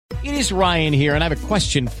It is Ryan here, and I have a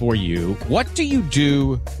question for you. What do you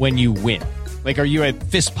do when you win? Like, are you a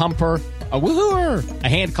fist pumper, a woohooer, a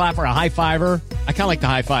hand clapper, a high fiver? I kind of like the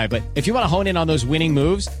high five, but if you want to hone in on those winning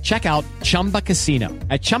moves, check out Chumba Casino.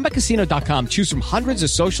 At ChumbaCasino.com, choose from hundreds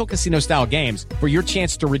of social casino-style games for your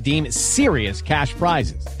chance to redeem serious cash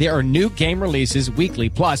prizes. There are new game releases weekly,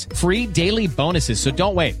 plus free daily bonuses. So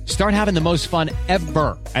don't wait. Start having the most fun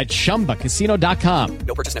ever at ChumbaCasino.com.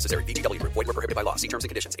 No purchase necessary. VGW. Void where prohibited by law. See terms and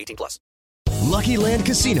conditions. 18+. Lucky Land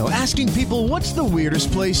Casino, asking people, what's the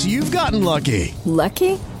weirdest place you've gotten lucky?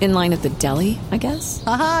 Lucky? In line at the deli, I guess?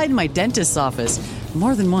 Aha, in my dentist's office.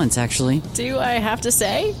 More than once, actually. Do I have to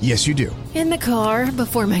say? Yes, you do. In the car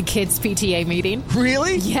before my kids' PTA meeting.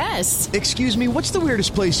 Really? Yes. Excuse me, what's the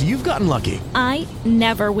weirdest place you've gotten lucky? I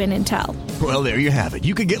never win and tell. Well, there you have it.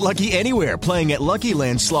 You can get lucky anywhere, playing at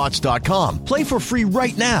LuckyLandSlots.com. Play for free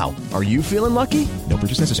right now. Are you feeling lucky? No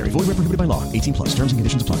purchase necessary. Void where prohibited by law. 18+. Terms and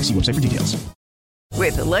conditions apply. See website for details.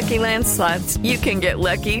 With the Lucky Land Slots, you can get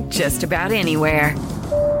lucky just about anywhere.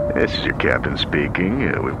 This is your captain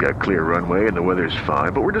speaking. We've got clear runway and the weather's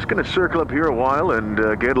fine, but we're just going to circle up here a while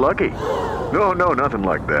and get lucky. No, nothing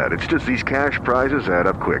like that. It's just these cash prizes add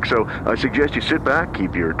up quick. So I suggest you sit back,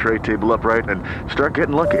 keep your tray table upright, and start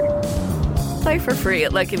getting lucky. Play for free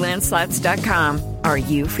at LuckyLandSlots.com. Are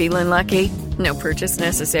you feeling lucky? No purchase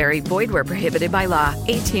necessary. Void where prohibited by law.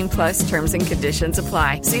 18+ terms and conditions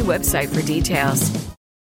apply. See website for details.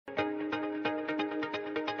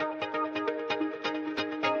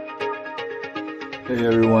 Hey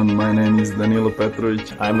everyone, my name is Danilo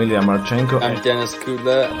Petrovic. I'm Ilya Marchenko. I'm Denis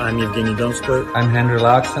Kudla. I'm Evgeny Donskoy. I'm Henry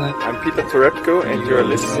Laaksonen. I'm Peter Torebko, and you're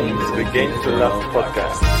listening to the Game to Love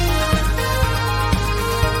podcast.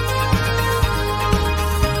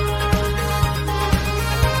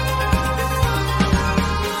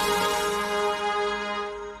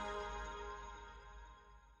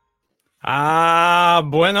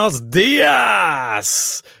 Buenos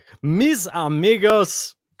dias, mis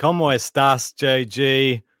amigos. ¿Cómo estás,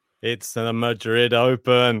 JG? It's the Madrid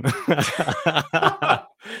Open. Is that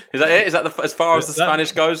it? Is that as far as the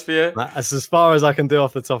Spanish goes for you? That's as far as I can do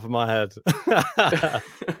off the top of my head.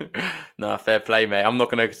 No, fair play, mate. I'm not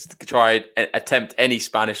going to try attempt any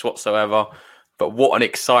Spanish whatsoever. But what an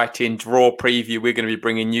exciting draw preview we're going to be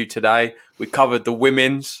bringing you today. We covered the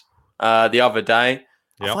women's the other day.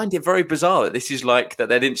 Yep. I find it very bizarre that this is like that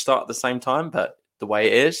they didn't start at the same time, but the way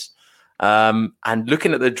it is. And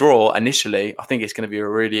looking at the draw initially, I think it's going to be a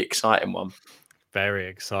really exciting one. Very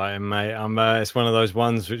exciting, mate. It's one of those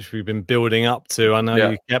ones which we've been building up to. I know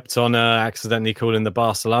you kept on accidentally calling the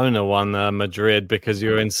Barcelona one Madrid because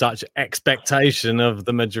you're in such expectation of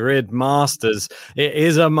the Madrid Masters. It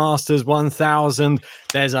is a Masters 1000.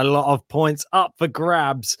 There's a lot of points up for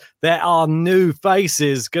grabs. There are new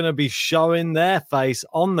faces going to be showing their face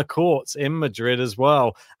on the courts in Madrid as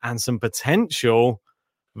well. And some potential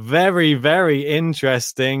very, very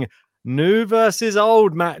interesting new versus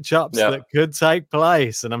old matchups that could take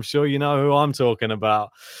place, and I'm sure you know who I'm talking about.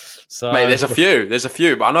 So, mate, there's a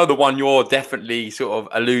few, but I know the one you're definitely sort of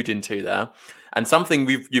alluding to there. And something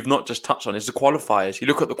you've not just touched on is the qualifiers. You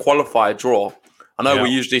look at the qualifier draw. I know we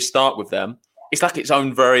usually start with them. It's like its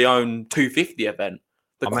own very own 250 event.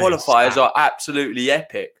 The qualifiers are absolutely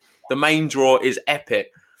epic. The main draw is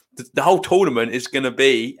epic. The whole tournament is going to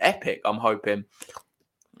be epic, I'm hoping.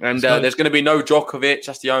 And there's going to be no Djokovic.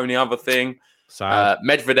 That's the only other thing.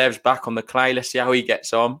 Medvedev's back on the clay. Let's see how he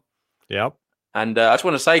gets on. Yep. And I just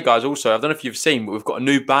want to say, guys, also, I don't know if you've seen, but we've got a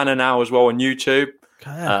new banner now as well on YouTube.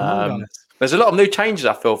 There's a lot of new changes,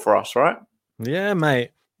 I feel, for us, right? Yeah, mate.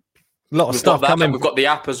 A lot of stuff coming. We've got the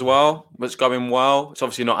app as well. It's going well. It's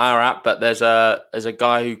obviously not our app, but there's a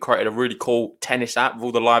guy who created a really cool tennis app with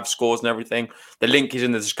all the live scores and everything. The link is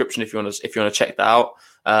in the description if you want to check that out.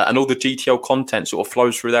 And all the GTL content sort of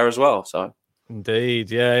flows through there as well. So,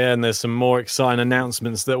 indeed, yeah, and there's some more exciting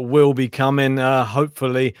announcements that will be coming,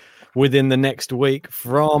 hopefully within the next week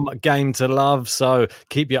from Game to Love. So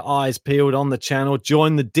keep your eyes peeled on the channel.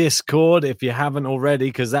 Join the Discord if you haven't already,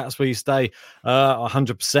 because that's where you stay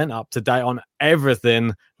 100% up to date on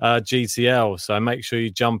everything GTL. So make sure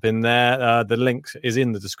you jump in there. The link is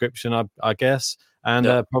in the description, I guess,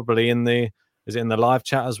 and probably in the. Is it in the live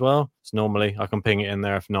chat as well? It's normally, I can ping it in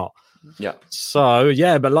there if not. Yeah. So,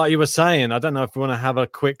 yeah, but like you were saying, I don't know if we want to have a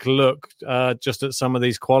quick look just at some of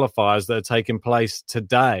these qualifiers that are taking place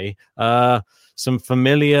today. Some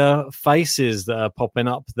familiar faces that are popping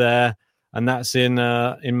up there, and that's in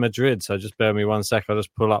Madrid. So just bear with me 1 sec. I'll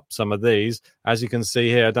just pull up some of these. As you can see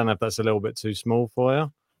here, I don't know if that's a little bit too small for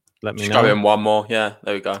you. let me Just know. go in one more. Yeah,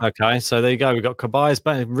 there we go. Okay, so there you go. We've got Kabai's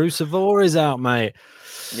back. Rusevor is out, mate.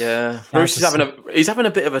 Yeah, Bruce is having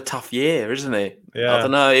a bit of a tough year, isn't he? Yeah. I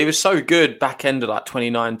don't know. He was so good back end of like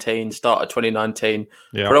 2019, start of 2019.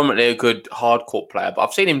 Yeah. Predominantly a good hard court player, but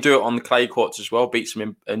I've seen him do it on the clay courts as well. Beat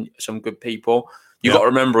some good people. You got to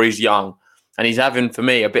remember he's young, and he's having for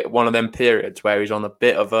me one of them periods where he's on a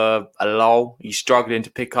bit of a lull. He's struggling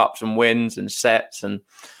to pick up some wins and sets, and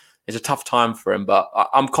it's a tough time for him. But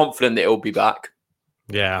I'm confident that he'll be back.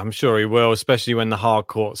 Yeah, I'm sure he will, especially when the hard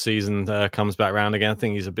court season comes back around again. I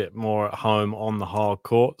think he's a bit more at home on the hard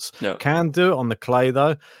courts. Yeah. Can do it on the clay,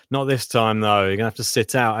 though. Not this time, though. You're going to have to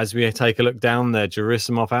sit out as we take a look down there.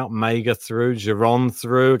 Gerasimov out, Mega through, Giron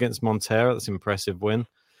through against Montero. That's an impressive win.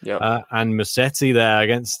 Yeah. And Musetti there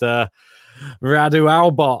against Radu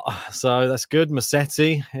Albot. So that's good.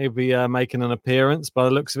 Musetti, he'll be making an appearance by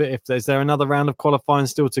the looks of it. Is there another round of qualifying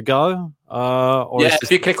still to go? If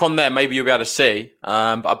you click on there, maybe you'll be able to see.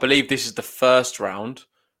 But I believe this is the first round.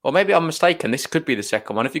 Or maybe I'm mistaken. This could be the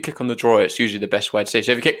second one. If you click on the draw, it's usually the best way to see.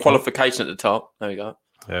 So if you click qualification at the top, there we go.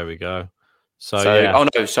 There we go. So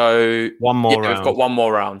one more round. We've got one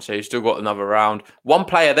more round. So you've still got another round. One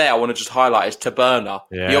player there I want to just highlight is Taberner.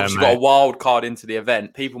 Yeah, he obviously got a wild card into the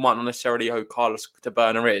event. People might not necessarily know who Carlos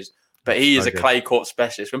Taberner is, but he is a clay court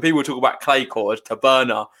specialist. When people talk about clay courts,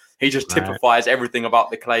 Taberner, he just typifies everything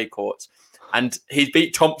about the clay courts. And he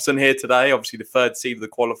beat Thompson here today, obviously the third seed of the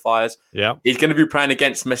qualifiers. Yeah, he's going to be playing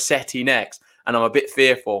against Musetti next. And I'm a bit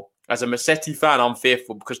fearful. As a Musetti fan, I'm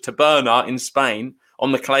fearful because Taberner in Spain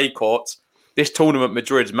on the clay courts, this tournament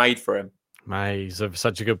Madrid's made for him. Mate, he's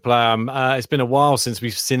such a good player. It's been a while since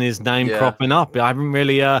we've seen his name cropping up. I haven't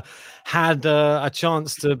really had a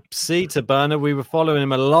chance to see Taberner. We were following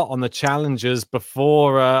him a lot on the challenges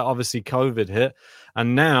before, obviously, COVID hit.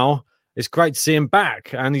 And now it's great to see him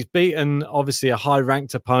back. And he's beaten, obviously, a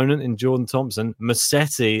high-ranked opponent in Jordan Thompson.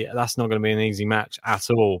 Musetti, that's not going to be an easy match at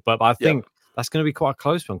all. But I think that's going to be quite a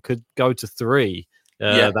close one. Could go to 3.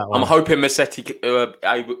 I'm hoping Musetti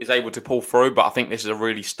is able to pull through, but I think this is a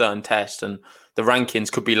really stern test, and the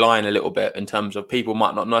rankings could be lying a little bit in terms of people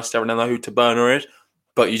might not necessarily know who Taberner is,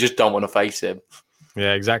 but you just don't want to face him.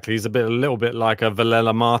 Yeah, exactly. He's a little bit like a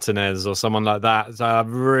Vilela Martinez or someone like that. It's a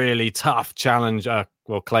really tough challenger,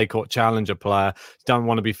 clay court challenger player. Don't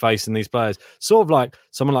want to be facing these players. Sort of like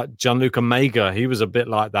someone like Gianluca Mega. He was a bit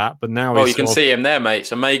like that, but now you can see him there, mate.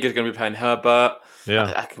 So Mega's going to be playing Herbert. Yeah,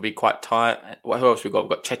 that could be quite tight. Who else we've got?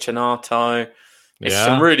 We've got Cecchinato. It's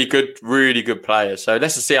some really good players. So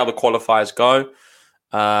let's just see how the qualifiers go.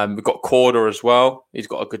 We've got Corda as well. He's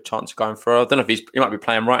got a good chance of going through. I don't know if he might be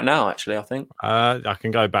playing right now. Actually, I think I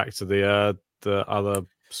can go back to the other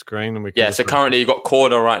screen and we can. Yeah. So currently you've got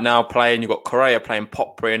Corda right now playing. You've got Correa playing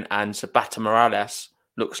Poprin, and Sabata Morales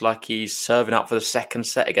looks like he's serving up for the second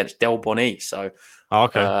set against Del Boni. So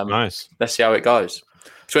nice. Let's see how it goes.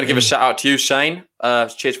 Just want to give a shout out to you, Shane.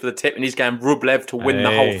 Cheers for the tip. And he's going Rublev to win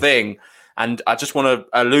the whole thing. And I just want to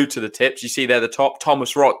allude to the tips. You see there, the top,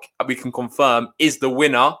 Thomas Rock, we can confirm, is the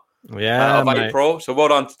winner of April. So well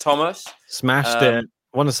done to Thomas. Smashed it.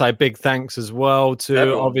 I want to say big thanks as well to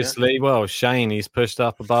everyone, Shane. He's pushed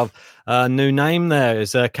up above. New name there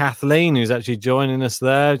is Kathleen, who's actually joining us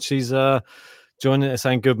there. She's joining us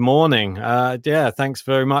saying good morning. Thanks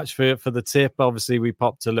very much for the tip. Obviously, we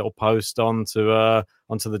popped a little post onto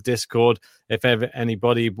the Discord. If ever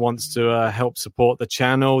anybody wants to help support the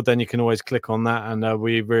channel, then you can always click on that. And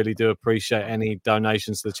we really do appreciate any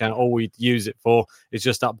donations to the channel. All we use it for is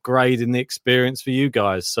just upgrading the experience for you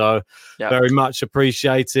guys. So very much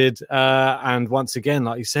appreciated. And once again,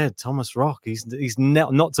 like you said, Thomas Rock, he's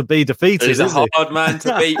not to be defeated. He's a hard man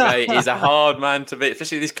to beat, mate. He's a hard man to beat,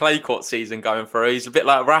 especially this clay court season going through. He's a bit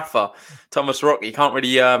like Rafa. Thomas Rock, you can't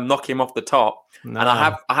really knock him off the top. No. And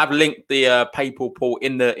I have linked the PayPal pool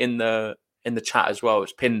in the chat as well.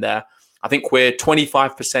 It's pinned there. I think we're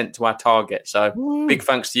 25% to our target. So big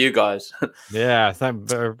thanks to you guys. Yeah, thank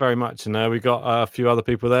very, very much. And we got a few other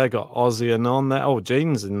people there. Got Ozzy and on there. Oh,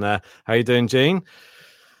 Gene's in there. How you doing, Gene?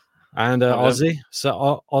 And Ozzy.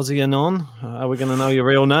 So Ozzy and on. Are we going to know your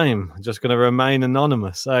real name? Just going to remain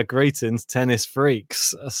anonymous. Greetings, tennis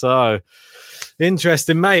freaks. So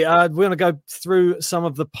interesting, mate. We're going to go through some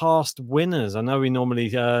of the past winners. I know we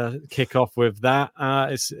normally kick off with that.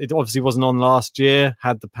 It obviously wasn't on last year,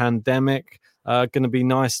 had the pandemic. Going to be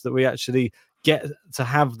nice that we actually get to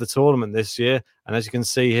have the tournament this year. And as you can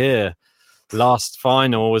see here, last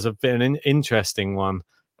final was a bit of an interesting one.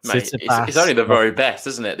 Mate, it's only the very best,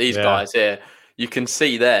 isn't it? These guys here, you can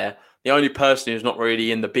see there, the only person who's not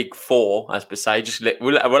really in the big four, as per se,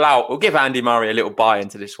 we'll give Andy Murray a little buy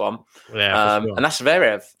into this one. Yeah, for sure. And that's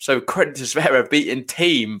Zverev. So credit to Zverev beating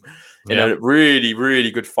Team in a really, really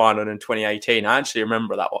good final in 2018. I actually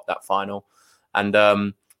remember that final. And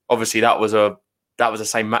obviously that was the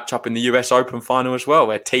same matchup in the US Open final as well,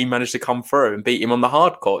 where Team managed to come through and beat him on the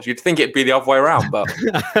hard courts. You'd think it'd be the other way around, but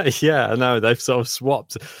yeah, I know they've sort of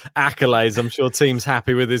swapped accolades. I'm sure Team's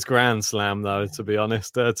happy with his Grand Slam, though. To be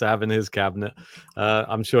honest, to have in his cabinet,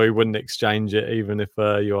 I'm sure he wouldn't exchange it even if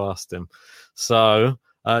you asked him. So.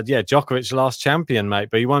 Djokovic last champion, mate,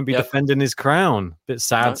 but he won't be defending his crown. Bit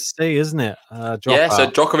sad to see, isn't it? So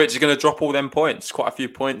Djokovic is going to drop all them points, quite a few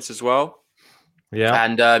points as well. Yeah,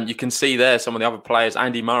 and you can see there some of the other players.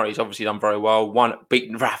 Andy Murray's obviously done very well.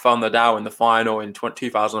 Beaten Rafael Nadal in the final in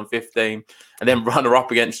 2015, and then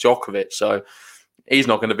runner-up against Djokovic. So he's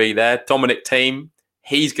not going to be there. Dominic Thiem,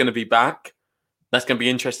 he's going to be back. That's going to be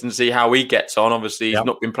interesting to see how he gets on. Obviously, he's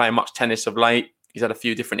not been playing much tennis of late. He's had a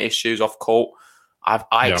few different issues off court.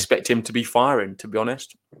 I expect him to be firing, to be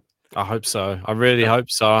honest. I hope so. I really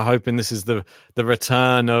hope so. I'm hoping this is the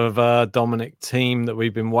return of Dominic Thiem that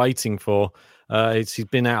we've been waiting for. He's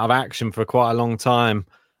been out of action for quite a long time,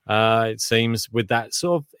 it seems, with that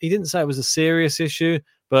sort of... He didn't say it was a serious issue,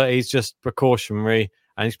 but he's just precautionary,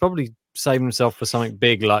 and he's probably saved himself for something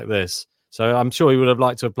big like this. So I'm sure he would have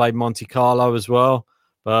liked to have played Monte Carlo as well,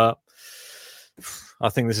 but I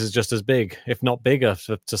think this is just as big, if not bigger,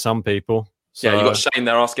 to some people. So, you've got Shane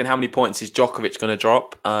there asking how many points is Djokovic going to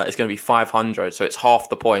drop? It's going to be 500, so it's half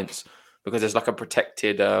the points because there's like a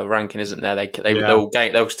protected ranking, isn't there?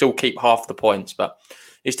 They'll still keep half the points, but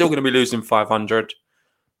he's still going to be losing 500.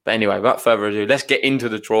 But anyway, without further ado, let's get into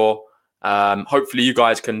the draw. Hopefully, you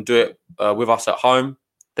guys can do it with us at home.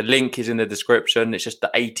 The link is in the description. It's just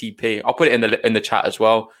the ATP. I'll put it in the chat as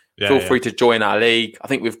well. Feel free to join our league. I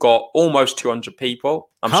think we've got almost 200 people.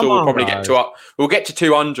 We'll probably get to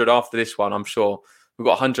 200 after this one, I'm sure. We've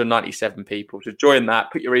got 197 people. So join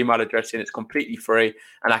that. Put your email address in. It's completely free.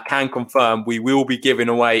 And I can confirm we will be giving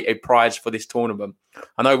away a prize for this tournament.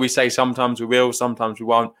 I know we say sometimes we will, sometimes we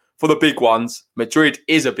won't. For the big ones, Madrid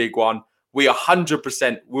is a big one. We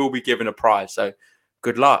 100% will be giving a prize. So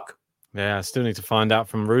good luck. Yeah, I still need to find out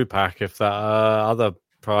from Rupak if that other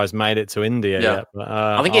prize made it to India yet. But,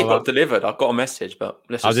 I think it got delivered. I've got a message, but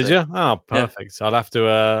let's just did you? Oh, perfect. Yeah. I'll have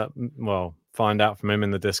to find out from him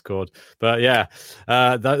in the Discord. But yeah,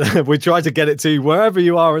 we tried to get it to you wherever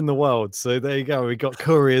you are in the world. So there you go. We got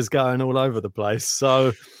couriers going all over the place.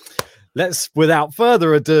 So let's, without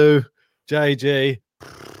further ado, JG.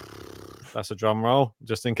 That's a drum roll,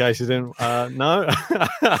 just in case you didn't know.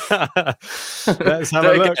 Let's have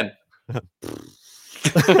a look.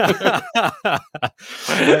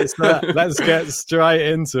 Let's get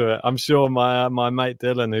straight into it. I'm sure my mate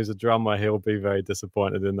Dylan, who's a drummer, he'll be very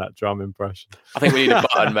disappointed in that drum impression. I think we need a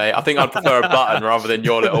button, mate. I think I'd prefer a button rather than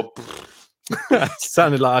your little...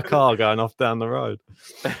 Sounded like a car going off down the road.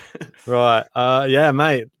 Right. Yeah,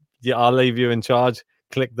 mate. Yeah, I'll leave you in charge.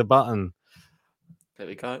 Click the button. There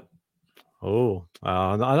we go. Oh,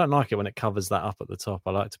 I don't like it when it covers that up at the top.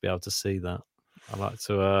 I like to be able to see that. I like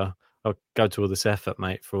to... I'll go to all this effort,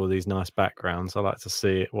 mate, for all these nice backgrounds. I like to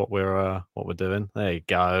see what we're doing. There you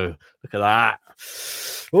go. Look at that.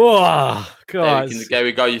 Oh, God. There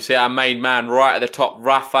we go. You see our main man right at the top,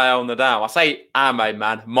 Rafael Nadal. I say our main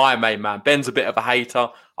man, my main man. Ben's a bit of a hater.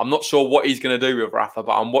 I'm not sure what he's going to do with Rafa,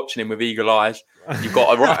 but I'm watching him with eagle eyes. You've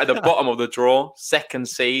got right at the bottom of the draw, second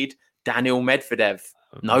seed, Daniil Medvedev.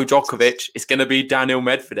 No Djokovic. It's going to be Daniil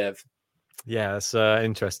Medvedev. Yeah, that's an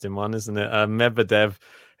interesting one, isn't it? Medvedev.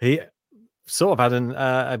 He sort of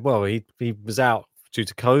had he was out due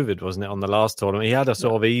to COVID, wasn't it, on the last tournament? He had a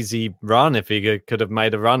sort of easy run if he could have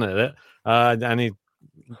made a run at it. And he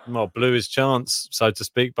blew his chance, so to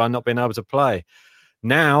speak, by not being able to play.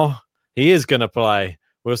 Now he is going to play.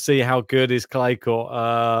 We'll see how good his clay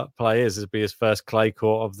court play is. It'll be his first clay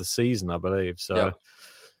court of the season, I believe. So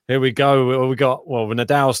here we go.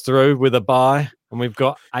 Nadal's through with a bye, and we've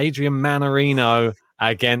got Adrian Mannarino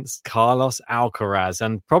against Carlos Alcaraz,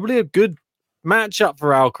 and probably a good matchup for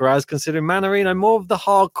Alcaraz, considering Mannarino more of the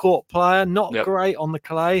hard court player, not great on the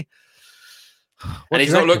clay. And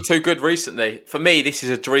he's not looked too good recently. For me, this is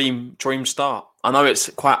a dream start. I know it's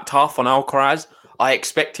quite tough on Alcaraz. I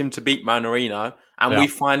expect him to beat Mannarino, and we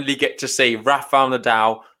finally get to see Rafael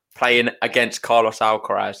Nadal playing against Carlos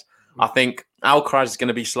Alcaraz. I think Alcaraz is going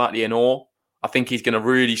to be slightly in awe. I think he's going to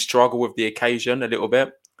really struggle with the occasion a little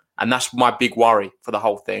bit. And that's my big worry for the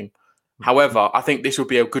whole thing. However, I think this will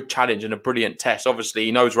be a good challenge and a brilliant test. Obviously,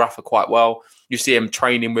 he knows Rafa quite well. You see him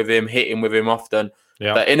training with him, hitting with him often.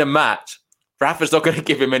 But in a match, Rafa's not going to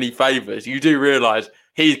give him any favours. You do realise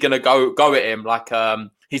he's going to go at him like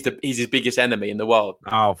he's his biggest enemy in the world.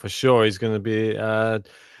 Oh, for sure. He's going to be,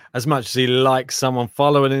 as much as he likes someone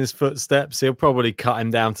following in his footsteps, he'll probably cut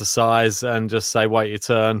him down to size and just say, wait your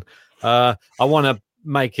turn. I want to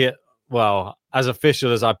make it, well, as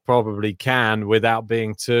official as I probably can without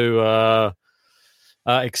being too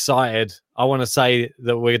excited. I want to say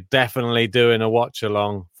that we're definitely doing a watch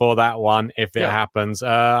along for that one if it happens.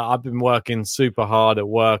 I've been working super hard at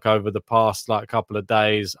work over the past couple of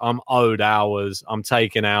days. I'm owed hours. I'm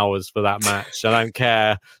taking hours for that match. I don't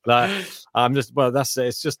care. I'm just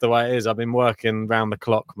it's just the way it is. I've been working round the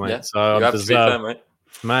clock, mate. Yeah, so you I'm have to be fair, mate.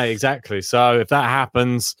 Mate, exactly. So if that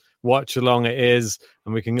happens, watch along it is,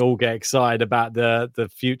 and we can all get excited about the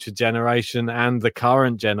future generation and the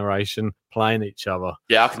current generation playing each other.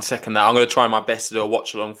 Yeah, I can second that. I'm going to try my best to do a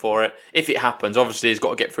watch along for it. If it happens, obviously he's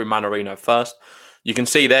got to get through Manarino first. You can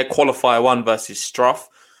see there, qualifier 1 versus Struff.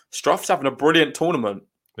 Struff's having a brilliant tournament.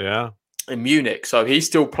 Yeah. In Munich. So he's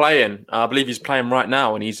still playing. I believe he's playing right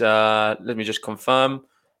now, and he's let me just confirm.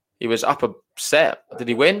 He was up a set. Did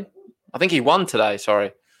he win? I think he won today,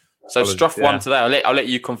 sorry. So Struff won today. I'll let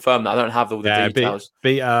you confirm that. I don't have all the details.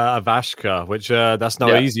 Beat Avashka, which that's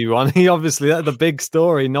no easy one. He obviously, that's the big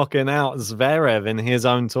story, knocking out Zverev in his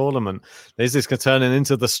own tournament. This is turning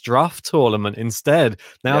into the Struff tournament instead.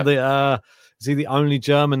 Now is he the only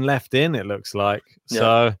German left in, it looks like.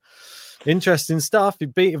 So interesting stuff. He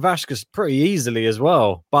beat Avashka pretty easily as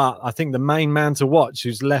well. But I think the main man to watch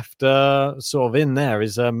who's left sort of in there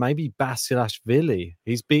is maybe Basilashvili.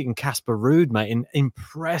 He's beaten Casper Ruud, mate, in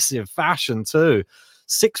impressive fashion too.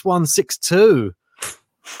 6-1, 6-2.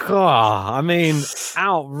 God, I mean,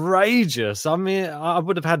 outrageous. I mean, I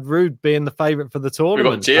would have had Ruud being the favourite for the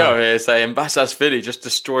tournament. We've got Gio here saying Basilashvili just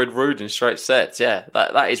destroyed Ruud in straight sets. Yeah,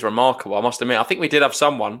 that is remarkable, I must admit. I think we did have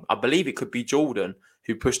someone, I believe it could be Jordan,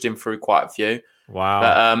 who pushed him through quite a few. Wow.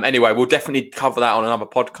 But anyway, we'll definitely cover that on another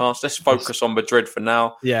podcast. Let's focus on Madrid for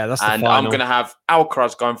now. Yeah, that's the final. I'm going to have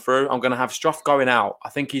Alcaraz going through. I'm going to have Struff going out. I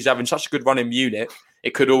think he's having such a good run in Munich.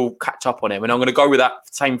 It could all catch up on him. And I'm going to go with that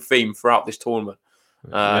same theme throughout this tournament.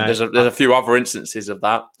 There's a few other instances of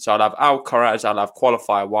that. So I'll have Alcaraz, I'll have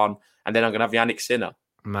qualifier 1, and then I'm going to have Yannick Sinner.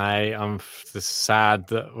 Mate, I'm just sad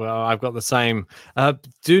that, I've got the same.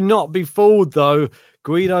 Do not be fooled, though.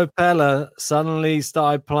 Guido Pella suddenly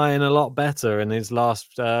started playing a lot better in his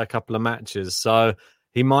last couple of matches. So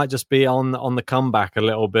he might just be on the comeback a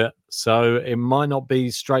little bit. So it might not be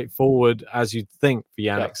straightforward as you'd think for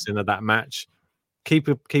Yannick Sinner, that match. Keep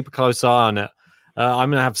a close eye on it. I'm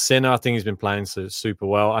going to have Sinner. I think he's been playing super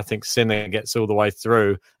well. I think Sinner gets all the way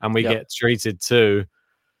through and we get treated to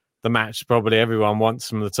the match probably everyone wants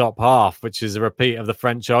from the top half, which is a repeat of the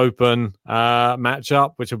French Open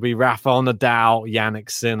matchup, which will be Rafa Nadal,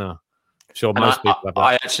 Yannick Sinner. I'm sure most people have that.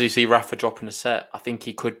 I actually see Rafa dropping a set. I think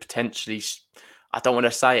he could potentially, I don't want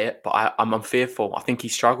to say it, but I'm fearful. I think he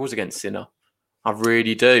struggles against Sinner. I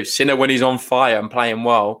really do. Sinner, when he's on fire and playing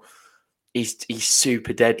well, he's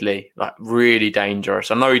super deadly, like really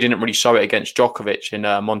dangerous. I know he didn't really show it against Djokovic in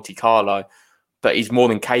Monte Carlo, but he's more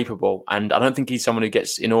than capable. And I don't think he's someone who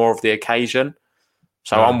gets in awe of the occasion.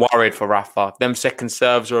 So I'm worried for Rafa. If them second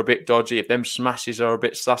serves are a bit dodgy, if them smashes are a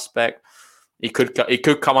bit suspect, he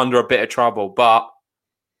could come under a bit of trouble. But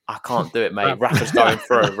I can't do it, mate. Rafa's going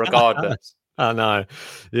through regardless. I know.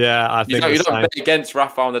 Yeah, I think you don't bet against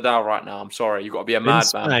Rafael Nadal right now. I'm sorry. You've got to be a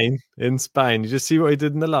madman. In Spain, you just see what he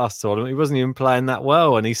did in the last tournament. He wasn't even playing that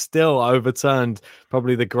well, and he still overturned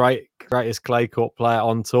probably the greatest clay court player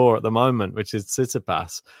on tour at the moment, which is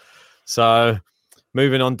Tsitsipas. So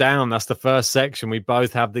moving on down, that's the first section. We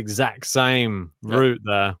both have the exact same route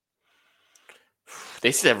there.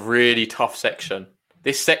 This is a really tough section.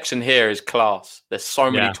 This section here is class. There's so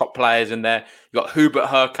many top players in there. You've got Hubert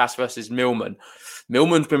Hurkacz versus Millman.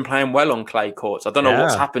 Millman's been playing well on clay courts. I don't know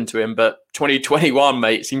what's happened to him, but 2021,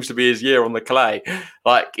 mate, seems to be his year on the clay.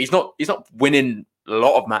 Like he's not winning a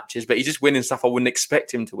lot of matches, but he's just winning stuff I wouldn't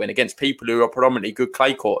expect him to win against people who are predominantly good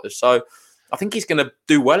clay courters. So I think he's going to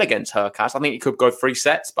do well against Hurkacz. I think he could go 3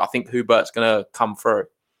 sets, but I think Hubert's going to come through.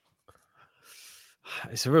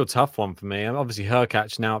 It's a real tough one for me. Obviously,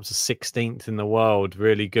 Hurkacz now up to 16th in the world.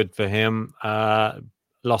 Really good for him.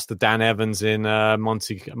 Lost to Dan Evans in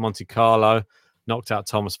Monte Carlo. Knocked out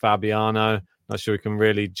Thomas Fabiano. Not sure we can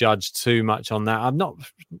really judge too much on that. I'm not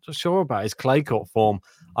sure about his clay court form.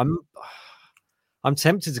 I'm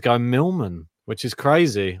tempted to go Millman, which is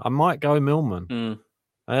crazy. I might go Millman.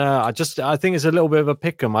 I think it's a little bit of a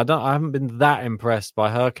pick 'em. I haven't been that impressed by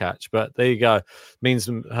Hurkacz, but there you go. Means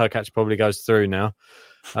Hurkacz probably goes through now.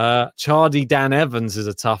 Chardy Dan Evans is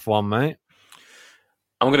a tough one, mate.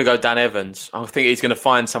 I'm going to go Dan Evans. I think he's going to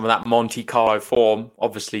find some of that Monte Carlo form,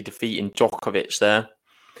 obviously defeating Djokovic there.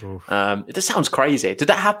 It just sounds crazy. Did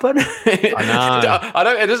that happen? I know. I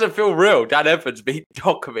don't. It doesn't feel real. Dan Evans beat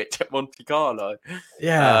Djokovic at Monte Carlo.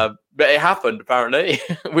 Yeah, but it happened. Apparently,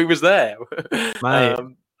 we was there, mate.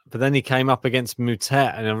 But then he came up against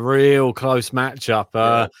Mutet in a real close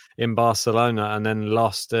matchup in Barcelona, and then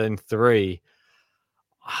lost in 3.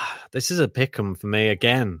 This is a pick'em for me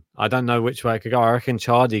again. I don't know which way it could go. I reckon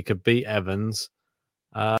Chardy could beat Evans.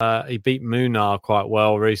 He beat Munar quite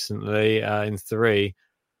well recently in 3.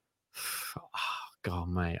 God,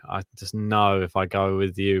 mate, I just know if I go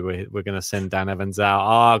with you, we're going to send Dan Evans out.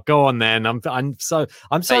 Oh, go on then. I'm so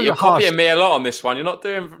hey, you're harsh. Copying me a lot on this one. You're not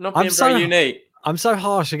being very unique. I'm so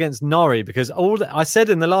harsh against Norrie because I said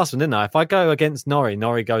in the last one, didn't I? If I go against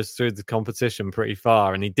Norrie goes through the competition pretty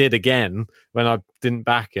far, and he did again when I didn't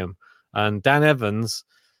back him. And Dan Evans,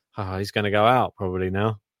 he's going to go out probably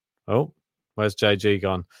now. Oh, where's JG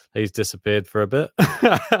gone? He's disappeared for a bit.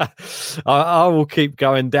 I will keep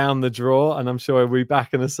going down the draw, and I'm sure he'll be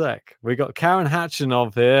back in a sec. We got Karen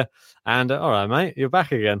Hatchinov here, and all right, mate, you're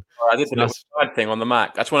back again. I did a little side thing on the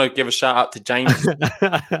Mac. I just want to give a shout out to James.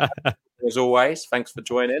 As always, thanks for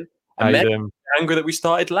joining. And then angry that we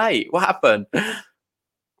started late. What happened?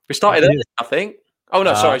 We started early, I think. Oh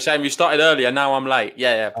no, sorry, Shane. You started earlier. Now I'm late.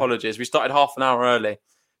 Yeah. Apologies. We started half an hour early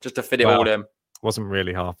just to fit it all in. Wasn't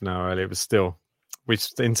really half an hour early. It was still. We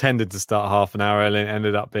intended to start half an hour early, and it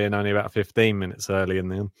ended up being only about 15 minutes early in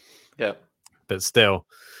the end. Yeah, but still.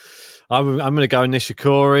 I'm going to go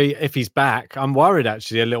Nishikori. If he's back, I'm worried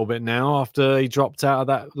actually a little bit now after he dropped out of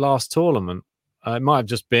that last tournament. It might have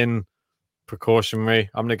just been precautionary.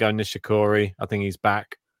 I'm going to go Nishikori. I think he's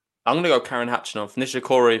back. I'm going to go Karen Hatchinov.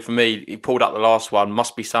 Nishikori, for me, he pulled up the last one.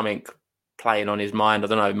 Must be something playing on his mind. I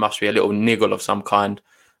don't know. It must be a little niggle of some kind.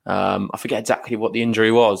 I forget exactly what the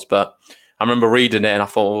injury was, but I remember reading it and I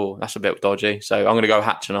thought, that's a bit dodgy. So I'm going to go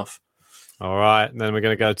Hatchinov. All right. And then we're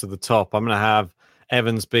going to go to the top. I'm going to have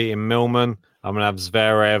Evans beating Millman. I'm going to have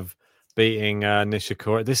Zverev beating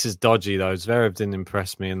Nishikori. This is dodgy, though. Zverev didn't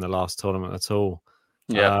impress me in the last tournament at all.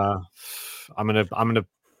 Yeah. I'm gonna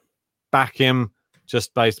back him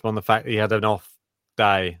just based on the fact that he had an off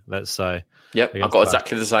day, let's say. Yep, I've got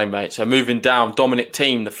exactly the same, mate. So moving down, Dominic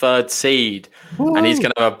Thiem, the 3rd seed. Woo! And he's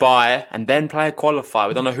going to have a bye and then play a qualifier.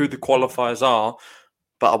 We don't know who the qualifiers are,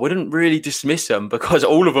 but I wouldn't really dismiss them because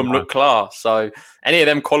all of them look class. So any of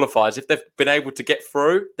them qualifiers, if they've been able to get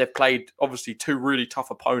through, they've played obviously 2 really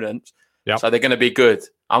tough opponents. Yep. So they're going to be good.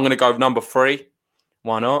 I'm going to go with number 3.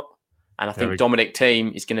 Why not? And I think Dominic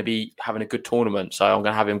Thiem is going to be having a good tournament. So I'm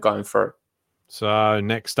going to have him going through. So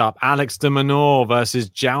next up, Alex de Minaur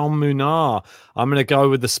versus Jaume Munar. I'm going to go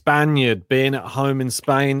with the Spaniard being at home in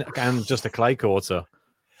Spain and just a clay quarter.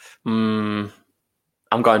 I'm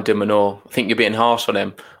going de Minaur. I think you're being harsh on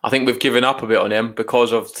him. I think we've given up a bit on him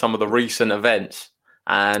because of some of the recent events.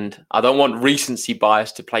 And I don't want recency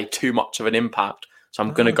bias to play too much of an impact. So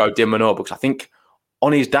I'm going to go de Minaur because I think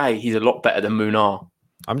on his day, he's a lot better than Munar.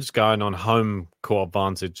 I'm just going on home court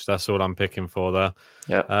advantage. That's all I'm picking for there.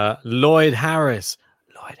 Yeah. Lloyd Harris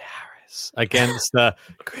against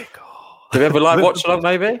Grigor. Do we ever live watch along,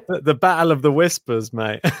 maybe? The Battle of the Whispers,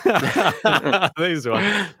 mate. These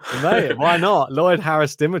ones. Mate, why not? Lloyd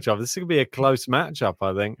Harris, Dimitrov. This could be a close matchup,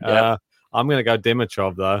 I think. Yeah. I'm going to go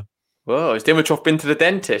Dimitrov, though. Well, has Dimitrov been to the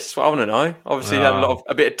dentist? That's what I want to know. Obviously, he had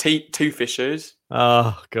a bit of tooth issues.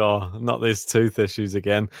 Oh, God. Not these tooth issues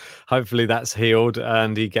again. Hopefully that's healed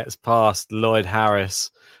and he gets past Lloyd Harris.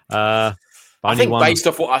 I think based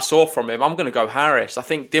off what I saw from him, I'm going to go Harris. I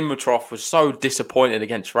think Dimitrov was so disappointed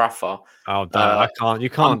against Rafa. Oh, I can't. You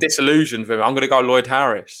can't. I'm disillusioned with him. I'm going to go Lloyd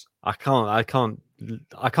Harris. I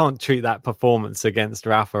can't treat that performance against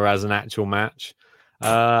Rafa as an actual match.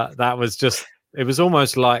 That was just, it was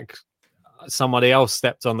almost like somebody else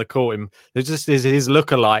stepped on the court. It just his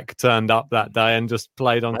lookalike turned up that day and just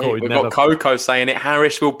played on court. We've got Coco saying it.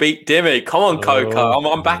 Harris will beat Dimmy. Come on, Coco.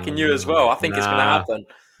 I'm backing you as well. I think it's going to happen.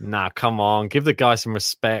 Nah, come on. Give the guy some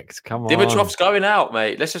respect. Come on. Dimitrov's going out,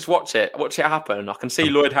 mate. Let's just watch it. Watch it happen. I can see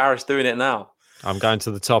Lloyd Harris doing it now. I'm going to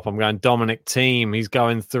the top. I'm going Dominic Thiem. He's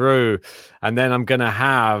going through. And then I'm going to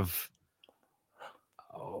have...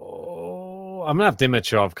 I'm going to have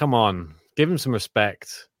Dimitrov. Come on. Give him some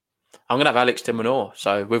respect. I'm going to have Alex de Minaur.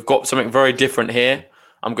 So we've got something very different here.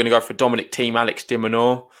 I'm going to go for Dominic Thiem, Alex de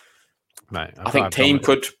Minaur. Mate, I think Thiem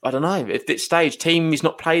could, I don't know, if this stage, Thiem, he's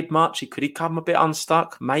not played much. Could he come a bit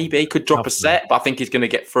unstuck? Maybe. He could drop a set, but I think he's going to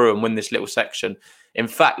get through and win this little section. In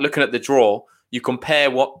fact, looking at the draw, you compare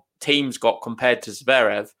what Thiem's got compared to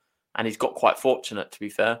Zverev, and he's got quite fortunate, to be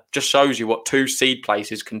fair. Just shows you what 2 seed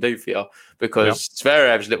places can do for you, because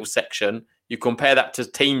Zverev's little section, you compare that to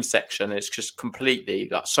team section, it's just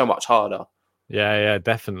completely so much harder. Yeah,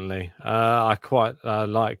 definitely. I quite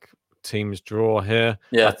like Team's draw here.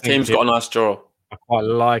 Yeah, Team's got a nice draw. I quite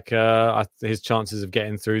like his chances of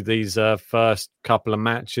getting through these first couple of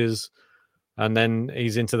matches, and then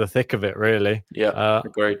he's into the thick of it, really. Yeah,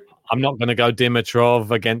 agreed. I'm not going to go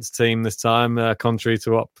Dimitrov against Team this time, contrary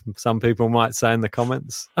to what some people might say in the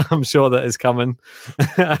comments. I'm sure that is coming.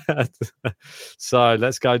 So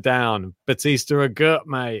let's go down. Batista Agut,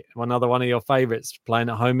 mate. Another one of your favourites, playing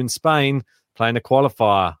at home in Spain, playing a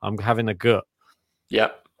qualifier. I'm having Agut.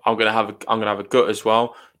 Yep, I'm gonna have Agut as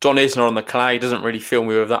well. John Isner on the clay doesn't really fill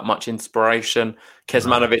me with that much inspiration.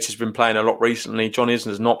 Kecmanovic has been playing a lot recently. John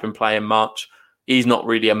Isner's not been playing much. He's not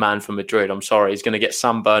really a man for Madrid. I'm sorry. He's going to get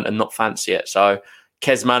sunburnt and not fancy it. So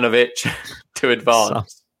Kecmanovic to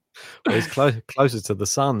advance. Well, he's closer to the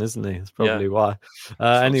sun, isn't he? That's probably why.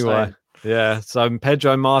 Anyway, so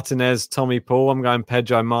Pedro Martinez, Tommy Paul. I'm going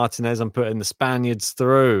Pedro Martinez. I'm putting the Spaniards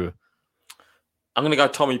through. I'm going to go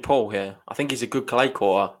Tommy Paul here. I think he's a good clay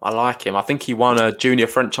quarter. I like him. I think he won a Junior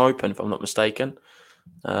French Open, if I'm not mistaken.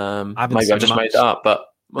 Maybe I've just made that up, but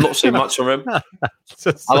I'm not seeing much from him.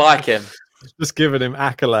 I like him. Just giving him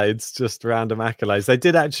accolades, just random accolades. They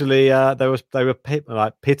did actually. They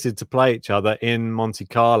were pitted to play each other in Monte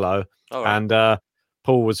Carlo, and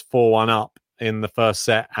Paul was 4-1 up in the first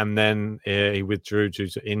set, and then he withdrew due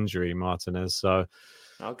to injury, Martinez. So,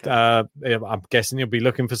 I'm guessing he'll be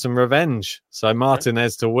looking for some revenge. So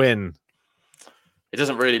Martinez to win. It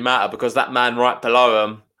doesn't really matter, because that man right below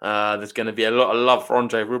him. There's going to be a lot of love for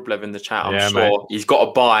Andrei Rublev in the chat, I'm sure. Mate. He's got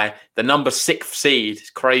to buy the number 6 seed. It's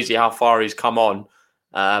crazy how far he's come on.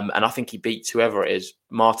 And I think he beats whoever it is,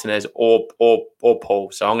 Martinez or Paul.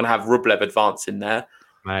 So I'm going to have Rublev advancing there.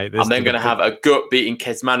 Mate, I'm then going to have Agut beating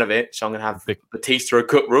Kecmanovic. So I'm going to have Batista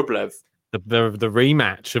Agut Rublev. The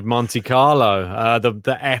rematch of Monte Carlo,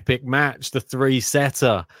 the epic match, the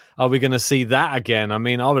 3-setter. Are we going to see that again? I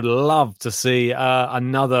mean, I would love to see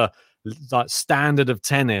another standard of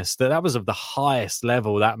tennis that was of the highest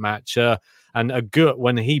level, that match, and Agut,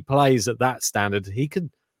 when he plays at that standard, he could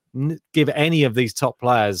give any of these top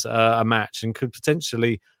players a match and could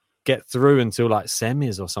potentially get through until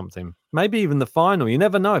semis or something, maybe even the final. You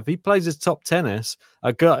never know. If he plays his top tennis,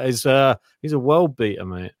 Agut is he's a world beater,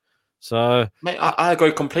 mate. So, mate, I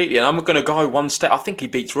agree completely, and I'm going to go one step. I think he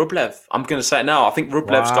beats Rublev. I'm going to say it now. I think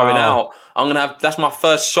Rublev's going out. I'm going to have. That's my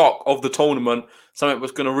first shock of the tournament. Something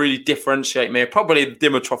was going to really differentiate me. Probably the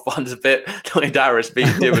Dimitrov one's a bit. Daris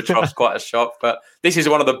beating Dimitrov's quite a shock, but this is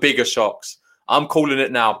one of the bigger shocks. I'm calling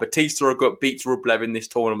it now. Batista Agut beats Rublev in this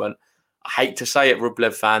tournament. I hate to say it,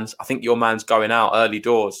 Rublev fans. I think your man's going out early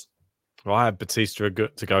doors. Well, I had Batista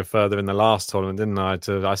Agut to go further in the last tournament, didn't I?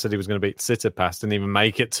 I said he was going to beat Tsitsipas. Didn't even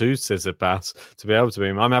make it to Tsitsipas to be able to beat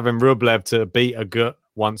him. I'm having Rublev to beat Agut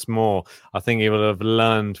once more. I think he will have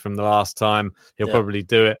learned from the last time. He'll probably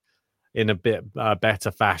do it in a bit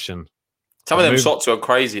better fashion. Some of them shots were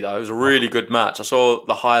crazy, though. It was a really good match. I saw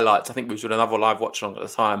the highlights. I think we was doing another live watch along at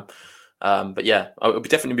the time. But yeah, it would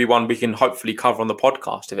definitely be one we can hopefully cover on the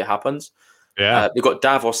podcast if it happens. Yeah. We've got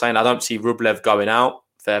Davos saying, I don't see Rublev going out.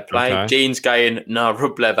 Fair play. Okay. Gene's going, no,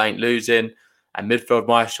 Rublev ain't losing. And midfield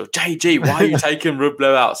Maestro, JG, why are you taking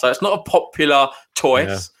Rublev out? So it's not a popular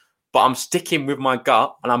choice, but I'm sticking with my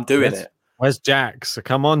gut and I'm doing it. Where's Jax?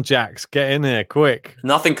 Come on, Jax, get in here quick.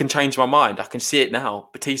 Nothing can change my mind. I can see it now.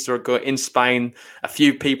 Batista Agut in Spain, a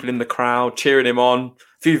few people in the crowd cheering him on,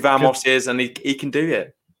 a few Vamoses, and he can do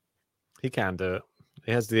it. He can do it.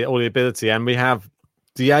 He has all the ability. And we have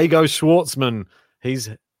Diego Schwartzman. He's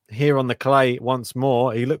here on the clay once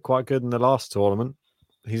more. He looked quite good in the last tournament.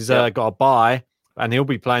 He's got a bye, and he'll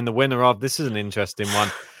be playing the winner of. This is an interesting one.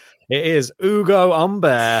 It is Ugo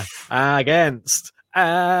Humbert against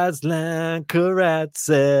Aslan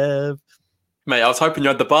Karatsev. Mate, I was hoping you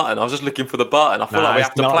had the button. I was just looking for the button. I feel like we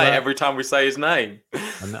have to play it every time we say his name.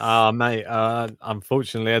 And, mate,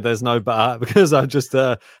 unfortunately, there's no button because I just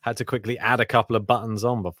had to quickly add a couple of buttons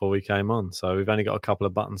on before we came on. So we've only got a couple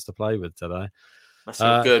of buttons to play with today. That's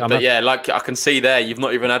all good. But yeah, like I can see there, you've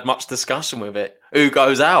not even had much discussion with it.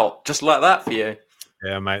 Ugo's out, just like that for you.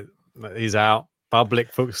 Yeah, mate, he's out.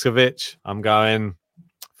 Bublik Fucsovic. I'm going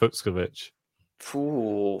Fucsovic.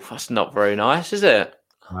 Ooh, that's not very nice, is it?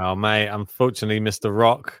 Well, mate, unfortunately, Mr.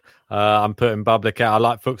 Rock, I'm putting Bublik out. I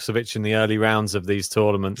like Fucsovic in the early rounds of these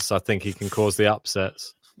tournaments. I think he can cause the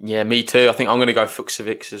upsets. Yeah, me too. I think I'm going to go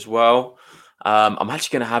Fucsovic as well. I'm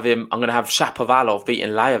actually going to have him. I'm going to have Shapovalov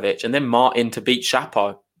beating Lajovic and then Martin to beat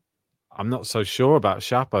Shapo. I'm not so sure about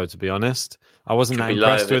Chapo, to be honest. I wasn't that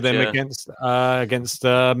impressed with him against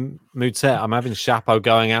Mutet. I'm having Chapo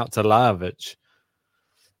going out to Lajovic.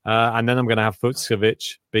 And then I'm going to have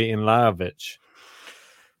Fucsovic beating Lajovic.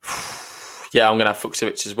 Yeah, I'm going to have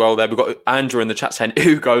Fucsovic as well there. We've got Andrew in the chat saying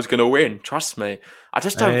Ugo's going to win. Trust me. I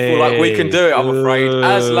just don't feel like we can do it, I'm afraid.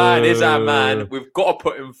 Aslan is our man. We've got to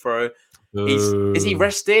put him through. Is he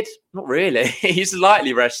rested? Not really. He's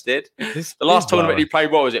lightly rested. The last tournament he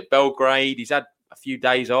played, what was it? Belgrade. He's had a few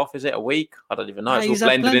days off. Is it a week? I don't even know. It's all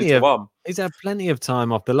blended into one. He's had plenty of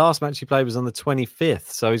time off. The last match he played was on the 25th,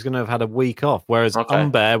 so he's going to have had a week off. Whereas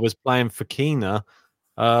Umber was playing for Kina.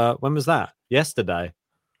 When was that? Yesterday.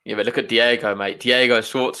 Yeah, but look at Diego, mate. Diego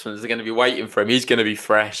Schwartzman's going to be waiting for him. He's going to be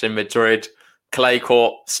fresh in Madrid. Clay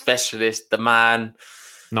court specialist, the man,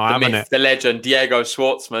 the myth, the legend, Diego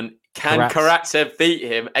Schwartzman. Can Karatsev beat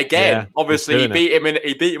him again? Yeah, obviously, he beat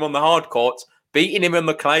him on the hard courts. Beating him on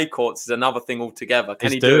the clay courts is another thing altogether.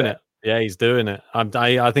 Can he do it? Yeah, he's doing it.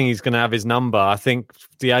 I think he's going to have his number. I think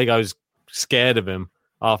Diego's scared of him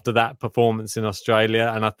after that performance in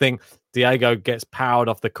Australia, and I think Diego gets powered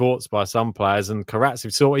off the courts by some players. And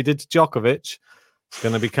Karatsev saw what he did to Djokovic. It's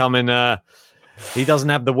going to be coming. He doesn't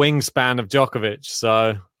have the wingspan of Djokovic,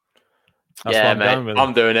 so. That's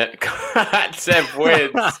I'm doing it. Karatsev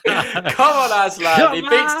wins. Come on, Aslan. He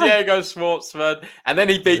beats Diego Schwartzman, and then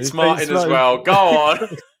he beats Martin as well. Go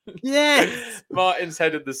on. Yes. Martin's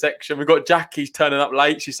head of the section. We've got Jackie's turning up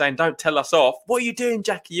late. She's saying, don't tell us off. What are you doing,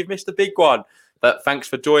 Jackie? You've missed a big one. But thanks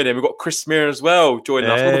for joining. We've got Chris Smear as well joining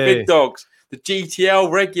us. All the big dogs, the GTL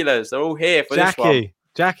regulars. They're all here for this one.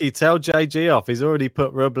 Jackie, tell JG off. He's already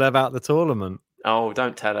put Rublev out the tournament. Oh,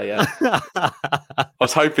 don't tell her yet. I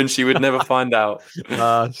was hoping she would never find out.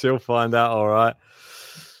 She'll find out, all right.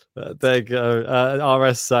 There you go.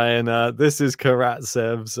 RS saying, this is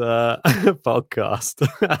Karatsev's podcast.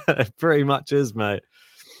 It pretty much is, mate.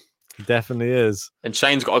 It definitely is. And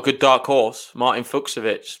Shane's got a good dark horse, Martin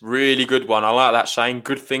Fucsovic. Really good one. I like that, Shane.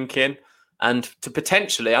 Good thinking. And to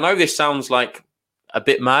potentially, I know this sounds like a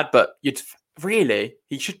bit mad, but he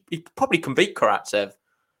probably can beat Karatsev.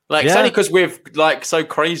 It's only because we're so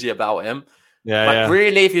crazy about him.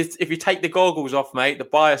 Really, if you take the goggles off, mate, the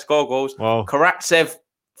biased goggles, Karatsev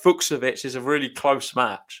Fucsovic is a really close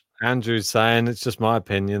match. Andrew's saying it's just my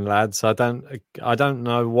opinion, lads. I don't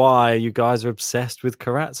know why you guys are obsessed with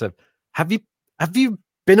Karatsev. Have you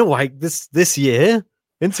been awake this year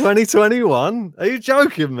in 2021? Are you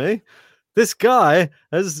joking me? This guy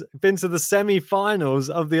has been to the semi-finals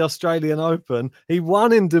of the Australian Open. He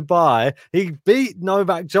won in Dubai. He beat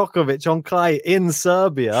Novak Djokovic on clay in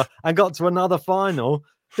Serbia and got to another final.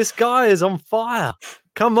 This guy is on fire.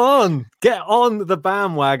 Come on, get on the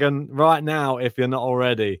bandwagon right now if you're not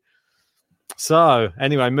already. So,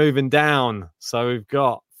 anyway, moving down. So we've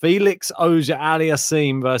got Felix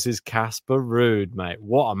Auger-Aliassime versus Casper Ruud, mate.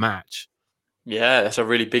 What a match. Yeah, that's a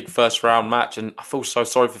really big first round match, and I feel so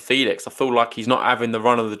sorry for Felix. I feel like he's not having the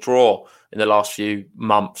run of the draw in the last few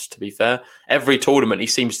months, to be fair. Every tournament, he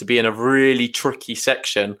seems to be in a really tricky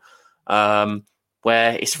section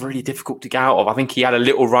where it's really difficult to get out of. I think he had a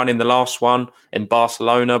little run in the last one in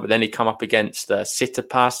Barcelona, but then he come up against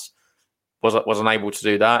Tsitsipas. Wasn't able to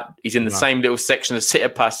do that. He's in the same little section as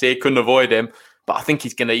Tsitsipas here, couldn't avoid him, but I think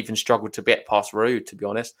he's going to even struggle to get past Ruud, to be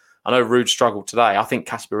honest. I know Ruud struggled today. I think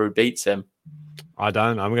Casper Ruud beats him. I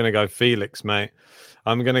don't. I'm going to go Felix, mate.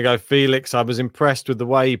 I'm going to go Felix. I was impressed with the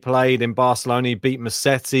way he played in Barcelona. He beat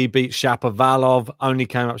Musetti, beat Shapovalov, only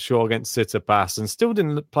came up short against Tsitsipas and still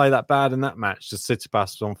didn't play that bad in that match. Just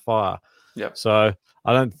Tsitsipas was on fire. Yeah. So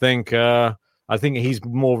I don't think... I think he's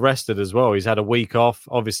more rested as well. He's had a week off.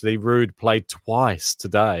 Obviously, Ruud played twice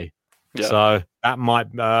today. Yeah. So that might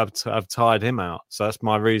have tired him out. So that's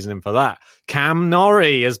my reasoning for that. Cam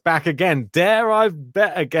Norrie is back again. Dare I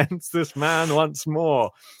bet against this man once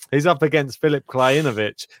more? He's up against Filip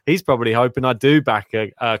Krajinovic. He's probably hoping I do back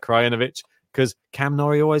Krajinovic because Cam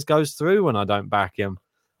Norrie always goes through when I don't back him.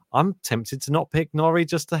 I'm tempted to not pick Norrie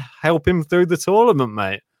just to help him through the tournament,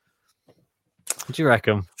 mate. What do you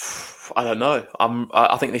reckon? I don't know.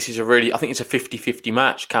 I think this is I think it's a 50-50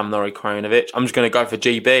 match, Cam Norrie, Krajinovic. I'm just going to go for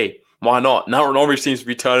GB. Why not? Now Norrie seems to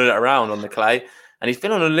be turning it around on the clay. And he's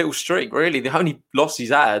been on a little streak, really. The only loss he's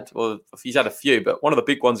had, well, he's had a few, but one of the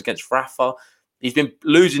big ones against Rafa. He's been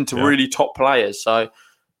losing to really top players. So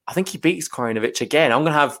I think he beats Krajinovic again. I'm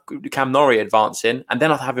going to have Cam Norrie advancing, and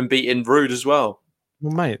then I'll have him beating Ruud as well.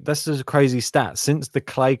 Well, mate, that's just a crazy stat. Since the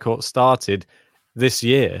clay court started this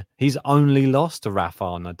year, he's only lost to Rafa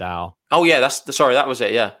Nadal. Oh yeah, that was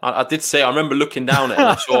it. Yeah, I did say. I remember looking down at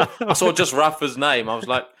it. And I saw just Rafa's name. I was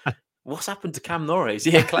like, what's happened to Cam Norrie? Is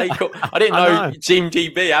he a clay court? I didn't know Team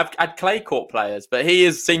GB had clay court players, but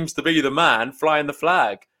he seems to be the man flying the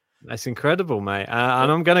flag. That's incredible, mate.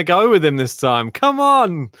 And I'm going to go with him this time. Come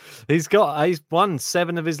on. He's won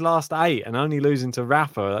 7 of his last 8 and only losing to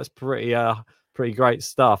Rafa. That's pretty great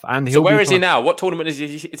stuff. And so where is he now? What tournament is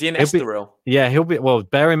he? Is he in Estoril? He'll be. Well,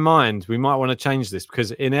 bear in mind, we might want to change this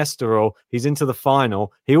because in Estoril, he's into the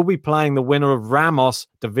final. He'll be playing the winner of Ramos,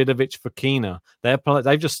 Davidovich, Fokina.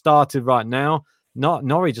 They've just started right now.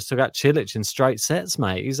 Norrie just took out Cilic in straight sets,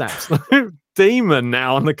 mate. He's absolute demon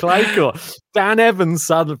now on the clay court. Dan Evans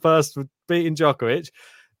suddenly first beating Djokovic.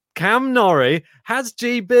 Cam Norrie has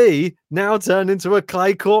GB now turned into a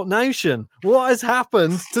clay court nation. What has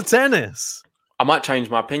happened to tennis? I might change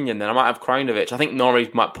my opinion then. I might have Krajinovic. I think Norrie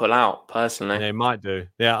might pull out, personally. Yeah, he might do.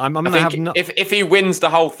 Yeah, if he wins the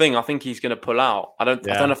whole thing, I think he's going to pull out. I don't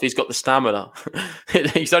know if he's got the stamina.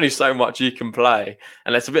 He's only so much you can play.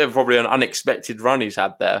 And it's a bit of probably an unexpected run he's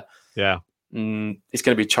had there. Yeah. It's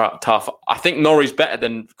going to be tough. I think Norrie's better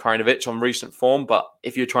than Krajinovic on recent form, but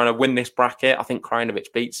if you're trying to win this bracket, I think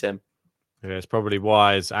Krajinovic beats him. Yeah, it's probably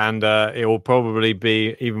wise. And it will probably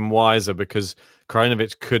be even wiser because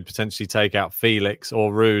Krajinovic could potentially take out Felix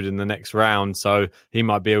or Ruud in the next round. So he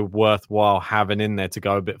might be worthwhile having in there to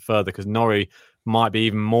go a bit further because Norrie might be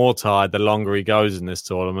even more tired the longer he goes in this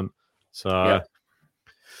tournament. So,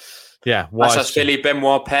 yeah. Bassashvili,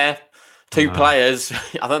 Benoit pair. Two players.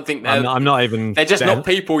 I don't think they're... I'm not even... They're just not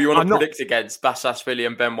people you want to predict against, Bassashvili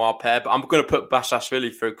and Benoit pair, but I'm going to put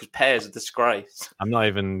Bassashvili through because pair is a disgrace. I'm not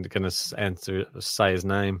even going to say his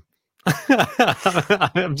name.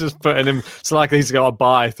 I'm just putting him... It's like he's got a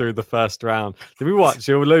bye through the first round. Did we watch?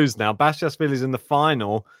 He'll lose now. Bassashvili's in the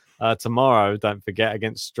final tomorrow, don't forget,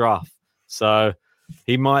 against Struff. So...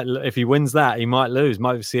 he might, if he wins that, he might lose.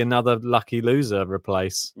 Might see another lucky loser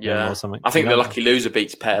replace him or something. I think the lucky loser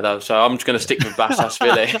beats pair though, so I'm just going to stick with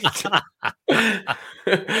Bassashvili.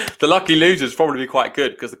 The lucky loser is probably quite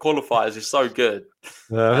good because the qualifiers is so good.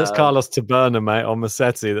 There's Carlos Taberna, mate, on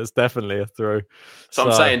Musetti. That's definitely a through. So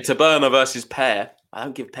I'm saying Taberna versus pair. I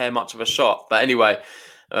don't give pair much of a shot, but anyway,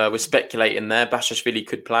 we're speculating there. Bassashvili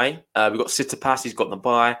could play. We've got Tsitsipas. He's got the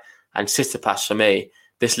bye, and Tsitsipas for me.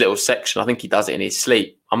 This little section, I think he does it in his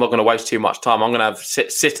sleep. I'm not going to waste too much time. I'm going to have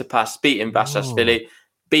Tsitsipas beating Bassashvili,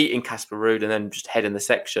 beating Casper Ruud, and then just head in the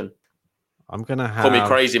section. I'm going to have... Call me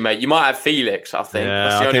crazy, mate. You might have Felix, I think. Yeah,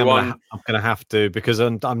 that's the only one. I'm going to have to because I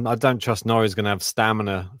don't trust Norrie's going to have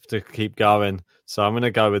stamina to keep going. So I'm going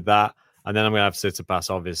to go with that. And then I'm going to have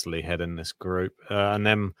Tsitsipas, obviously, head in this group. And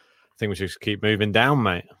then I think we should keep moving down,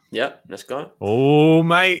 mate. Yeah, let's go. Oh,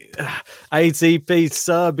 mate. ATP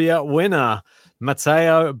Serbia winner.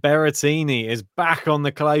 Matteo Berrettini is back on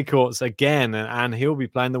the clay courts again, and he'll be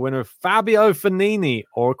playing the winner of Fabio Fognini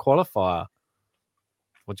or a qualifier.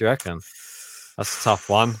 What do you reckon? That's a tough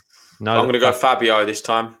one. No, I'm going to go Fabio this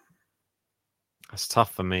time. That's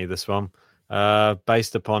tough for me, this one.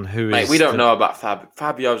 Based upon who Mate, is... we don't know about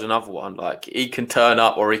Fabio's another one. Like, he can turn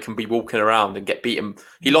up or he can be walking around and get beaten.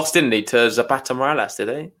 He lost, didn't he, to Zapata Morales, did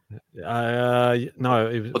he? No.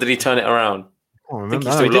 Or did he turn it around? I think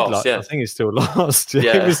he's still lost. I think he's still lost. He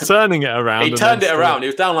was turning it around. He turned it around. He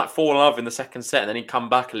was down like 4-0 in the second set, and then he come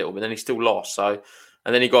back a little bit. Then he still lost. So,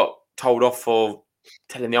 and then he got told off for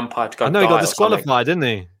telling the umpire to go. He got disqualified, didn't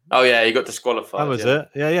he? Oh yeah, he got disqualified. That was it.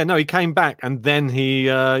 Yeah. No, he came back, and then he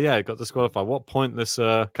got disqualified. What pointless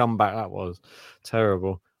comeback that was.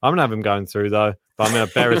 Terrible. I'm gonna have him going through though. But I'm gonna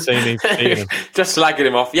Berrettini just slagging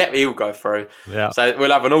him off. Yep, he'll go through. Yeah. So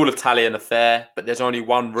we'll have an all-Italian affair, but there's only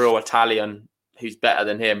one real Italian who's better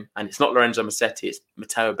than him, and it's not Lorenzo Musetti, it's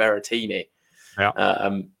Matteo Berrettini. Yeah.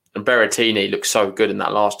 And Berrettini looks so good in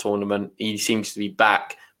that last tournament. He seems to be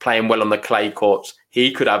back, playing well on the clay courts.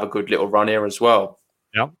 He could have a good little run here as well.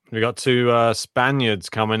 Yep. We've got two Spaniards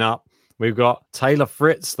coming up. We've got Taylor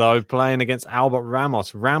Fritz, though, playing against Albert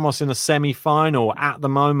Ramos. Ramos in a semi-final at the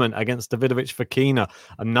moment against Davidovich Fokina,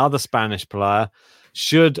 another Spanish player.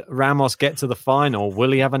 Should Ramos get to the final,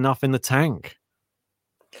 will he have enough in the tank?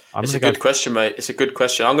 It's a good question, mate. It's a good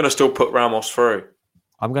question. I'm going to still put Ramos through.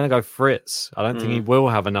 I'm going to go Fritz. I don't think he will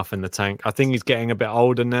have enough in the tank. I think he's getting a bit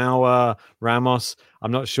older now, Ramos.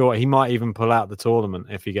 I'm not sure. He might even pull out the tournament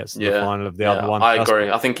if he gets to the final of the other one. I agree.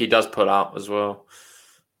 I think he does pull out as well.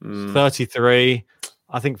 33.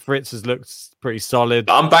 I think Fritz has looked pretty solid.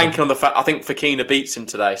 I'm banking on the fact I think Fokina beats him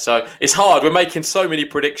today. So it's hard. We're making so many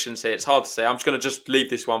predictions here. It's hard to say. I'm just going to just leave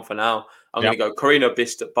this one for now. I'm going to go Carino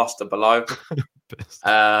Buster below.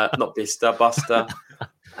 Not Bista, Buster.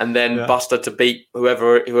 And then Buster to beat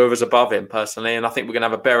whoever's above him, personally. And I think we're going to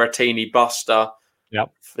have a Berrettini Buster.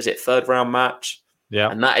 Yep. Is it third round match? Yeah.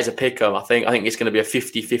 And that is a pick-em. I think it's going to be a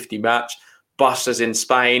 50-50 match. Buster's in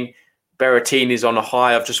Spain. Berrettini's on a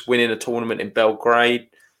high of just winning a tournament in Belgrade.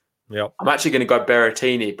 Yep. I'm actually going to go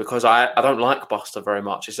Berrettini because I don't like Buster very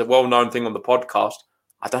much. It's a well-known thing on the podcast.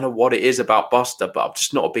 I don't know what it is about Buster, but I'm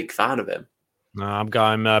just not a big fan of him. No, I'm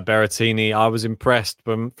going Berrettini. I was impressed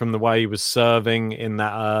from the way he was serving in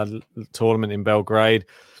that tournament in Belgrade.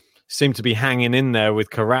 Seemed to be hanging in there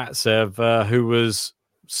with Karatsev, who was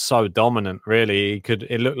so dominant, really.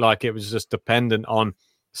 It looked like it was just dependent on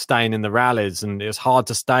staying in the rallies, and it's hard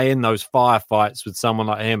to stay in those firefights with someone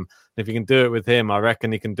like him. And if you can do it with him, I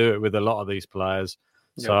reckon he can do it with a lot of these players.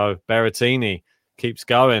 Yep. So Berrettini keeps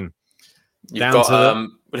going. You've got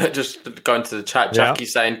just going to the chat. Jackie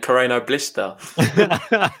saying Coreno Blister.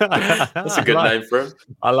 That's a good name for him.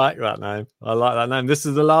 I like that name. This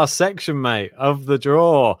is the last section, mate, of the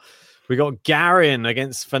draw. We got Garin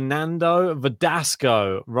against Fernando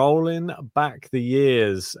Verdasco, rolling back the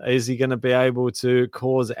years. Is he going to be able to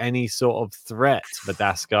cause any sort of threat,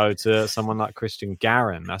 Verdasco, to someone like Christian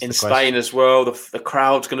Garin? That's in Spain as well. The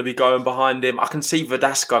crowd's going to be going behind him. I can see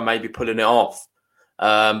Verdasco maybe pulling it off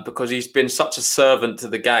because he's been such a servant to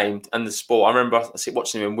the game and the sport. I remember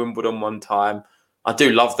watching him in Wimbledon one time. I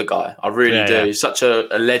do love the guy. I really do. Yeah. He's such a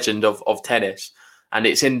legend of tennis. And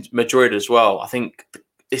it's in Madrid as well. I think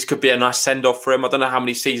this could be a nice send-off for him. I don't know how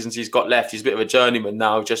many seasons he's got left. He's a bit of a journeyman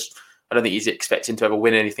now. I don't think he's expecting to ever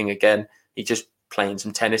win anything again. He's just playing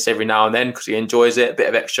some tennis every now and then because he enjoys it, a bit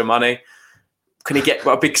of extra money. Can he get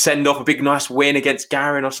a big send-off, a big nice win against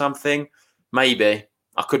Garin or something? Maybe.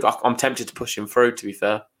 I'm tempted to push him through, to be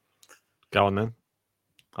fair. Go on then.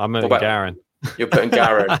 I'm moving Garin. You're putting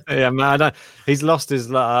Garin. Yeah, man. He's lost his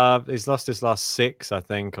last 6, I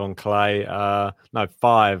think, on clay.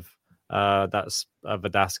 5. That's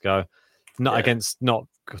Verdasco. Against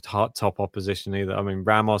top opposition either. I mean,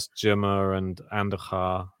 Ramos, Juma, and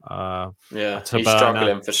Andújar. He's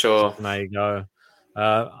struggling for sure. There you go.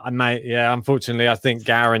 Unfortunately, I think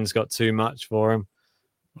Garin's got too much for him.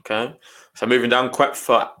 Okay. So moving down,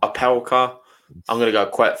 Koepfer, Opelka. I'm going to go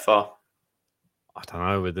Koepfer. I don't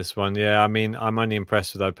know with this one. Yeah, I mean, I'm only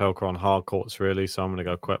impressed with Opelka on hard courts, really, so I'm going to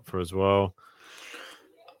go Koepfer as well.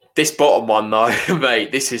 This bottom one, though,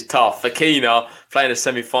 mate, this is tough. Fekina playing a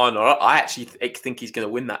semi-final. I actually think he's going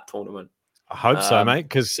to win that tournament. I hope so, mate,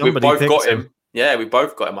 because somebody we both got him. Yeah, we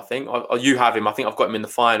both got him, I think. You have him. I think I've got him in the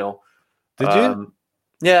final. Did you?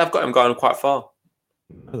 Yeah, I've got him going quite far.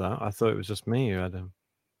 I thought it was just me who had him.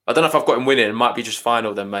 I don't know if I've got him winning. It might be just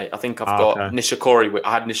final then, mate. I think I've got Nishikori.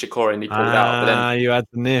 I had Nishikori and he pulled out. But then you had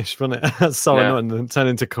the Nish, wasn't it? That's so annoying. Turned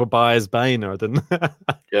into Kobayas Bainer, didn't it?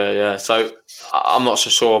 Yeah. So I'm not so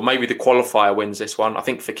sure. Maybe the qualifier wins this one. I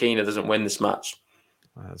think Fekina doesn't win this match.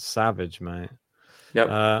 That's savage, mate. Yep.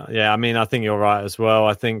 I mean, I think you're right as well.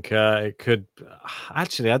 I think it could...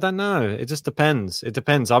 Actually, I don't know. It just depends. It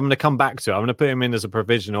depends. I'm going to come back to it. I'm going to put him in as a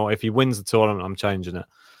provisional. If he wins the tournament, I'm changing it.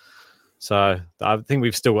 So I think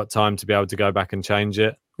we've still got time to be able to go back and change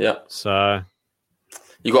it. Yeah. So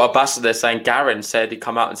you got a bastard there saying Garin said he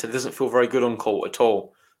come out and said he doesn't feel very good on court at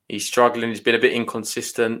all. He's struggling. He's been a bit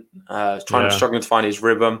inconsistent. Struggling to find his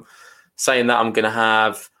rhythm. Saying that, I'm going to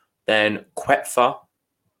have then Koepfer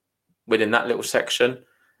within that little section,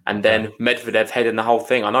 and then Medvedev heading the whole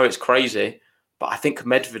thing. I know it's crazy, but I think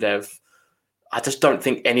Medvedev. I just don't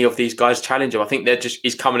think any of these guys challenge him. I think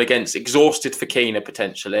he's coming against exhausted Fekina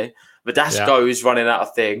potentially. Verdasco is running out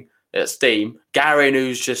of steam. Garin,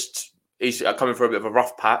 he's coming for a bit of a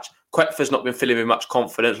rough patch. Koepfer's not been filling with much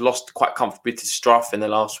confidence, lost quite comfortably to Struff in the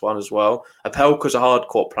last one as well. Opelka's a hard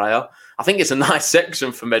court player. I think it's a nice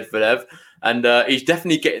section for Medvedev, and he's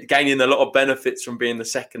definitely gaining a lot of benefits from being the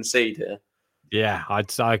second seed here. Yeah,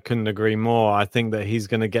 I couldn't agree more. I think that he's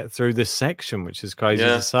going to get through this section, which is crazy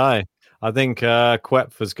to say. I think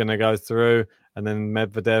Koepfer's going to go through, and then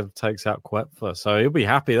Medvedev takes out Koepfer. So he'll be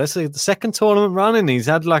happy. That's the second tournament running. He's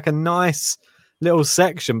had like a nice little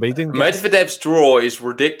section, but he didn't. Medvedev's draw is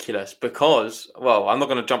ridiculous because, well, I'm not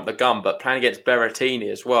going to jump the gun, but playing against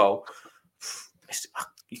Berrettini as well,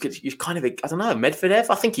 I don't know, Medvedev,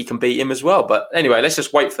 I think he can beat him as well. But anyway, let's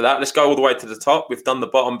just wait for that. Let's go all the way to the top. We've done the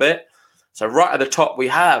bottom bit. So right at the top, we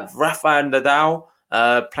have Rafael Nadal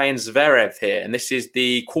playing Zverev here, and this is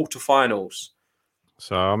the quarterfinals.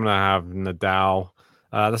 So I'm going to have Nadal.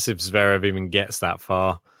 Let's see if Zverev even gets that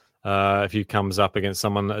far. If he comes up against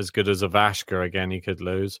someone as good as Ivashka again, he could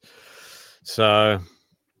lose. So,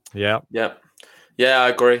 yeah. Yeah, I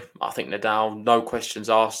agree. I think Nadal, no questions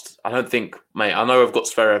asked. I don't think, mate, I know I've got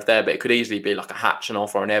Zverev there, but it could easily be like a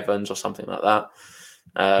Khachanov or an Evans or something like that.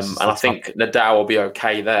 And I think Nadal will be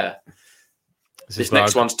okay there. This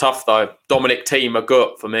next one's tough, though. Dominic Thiem, a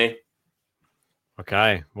gut for me.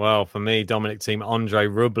 Okay, well, for me, Dominic Thiem, Andrei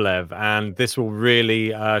Rublev, and this will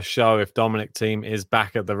really show if Dominic Thiem is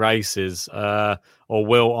back at the races, or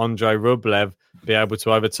will Andrei Rublev be able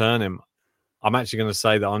to overturn him? I'm actually going to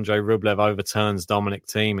say that Andrei Rublev overturns Dominic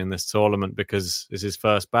Thiem in this tournament because it's his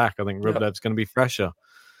first back. I think Rublev's going to be fresher.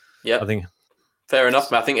 Yeah, I think fair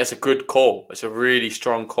enough, man. I think it's a good call. It's a really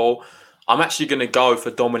strong call. I'm actually going to go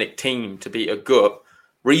for Dominic Thiem to beat Agut.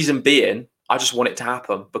 Reason being, I just want it to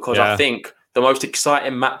happen because I think the most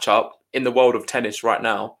exciting matchup in the world of tennis right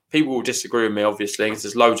now, people will disagree with me, obviously, because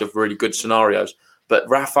there's loads of really good scenarios, but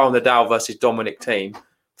Rafael Nadal versus Dominic Thiem,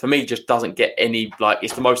 for me, just doesn't get any,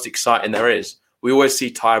 it's the most exciting there is. We always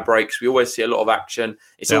see tie breaks. We always see a lot of action.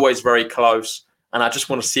 It's always very close, and I just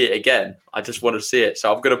want to see it again. I just want to see it.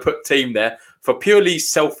 So I'm going to put Thiem there for purely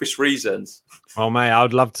selfish reasons. Oh, mate, I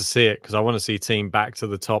would love to see it because I want to see Thiem back to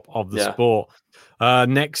the top of the sport.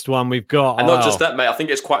 Next one we've got. And not just that, mate. I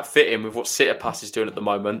think it's quite fitting with what Tsitsipas is doing at the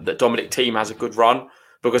moment that Dominic Thiem has a good run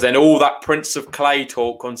because then all that Prince of Clay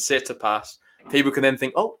talk on Tsitsipas, people can then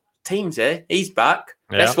think, oh, Thiem's here. He's back.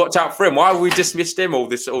 Yeah. Let's watch out for him. Why have we dismissed him all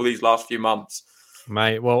these last few months?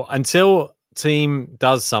 Mate, well, until Thiem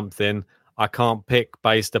does something, I can't pick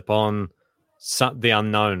based upon the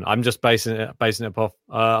unknown. I'm just basing it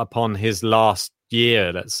upon his last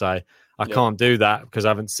year, let's say. I can't do that because I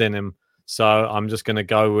haven't seen him. So I'm just going to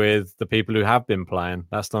go with the people who have been playing.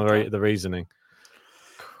 That's not the reasoning.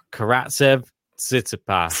 Karatsev,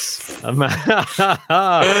 Tsitsipas.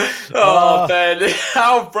 Ben,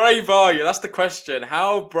 how brave are you? That's the question.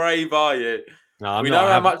 How brave are you? No, we know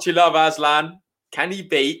how much you love Aslan. Can he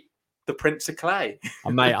beat the Prince of Clay?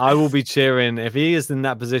 Mate, I will be cheering. If he is in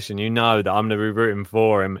that position, you know that I'm going to be rooting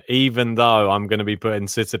for him. Even though I'm going to be putting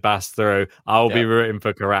Tsitsipas through, I'll be rooting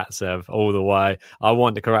for Karatsev all the way. I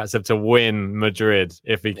want the Karatsev to win Madrid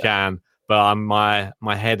if he can. But my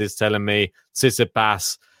head is telling me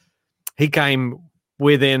Tsitsipas, he came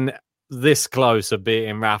within this close of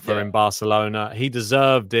beating Rafa in Barcelona. He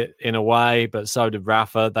deserved it in a way, but so did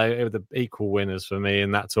Rafa. They were the equal winners for me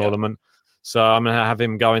in that tournament. So I'm going to have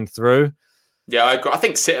him going through. Yeah, I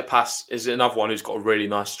think Tsitsipas is another one who's got a really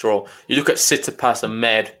nice draw. You look at Tsitsipas and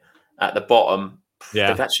Med at the bottom.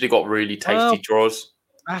 They've actually got really tasty draws.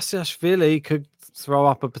 Basilashvili could throw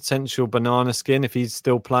up a potential banana skin if he's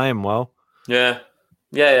still playing well. Yeah,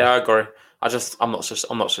 I agree. I'm not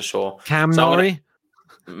so sure. Cam Norrie?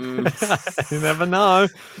 You never know.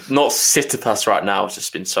 Not Tsitsipas right now. It's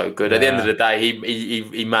just been so good. At the end of the day,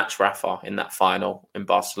 he matched Rafa in that final in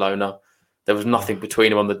Barcelona. There was nothing between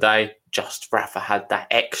them on the day. Just Rafa had that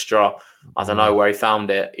extra. I don't know where he found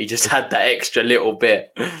it. He just had that extra little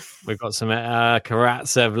bit. We've got some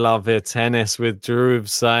Karatsev love here. Tennis with Drew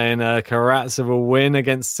saying Karatsev will win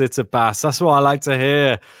against Tsitsipas. That's what I like to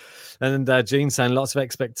hear. And Gene saying lots of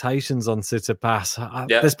expectations on Tsitsipas.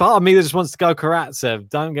 There's part of me that just wants to go Karatsev.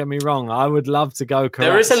 Don't get me wrong. I would love to go Karatsev.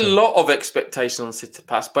 There is a lot of expectation on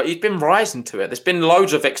Tsitsipas, but he's been rising to it. There's been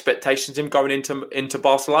loads of expectations him going into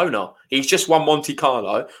Barcelona. He's just won Monte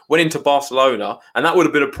Carlo, went into Barcelona, and that would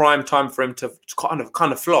have been a prime time for him to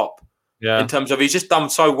kind of flop. Yeah. In terms of he's just done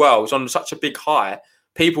so well. He's on such a big high.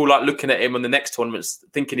 People looking at him on the next tournaments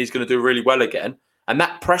thinking he's going to do really well again. And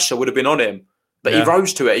that pressure would have been on him. But he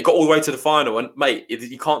rose to it. He got all the way to the final. And, mate,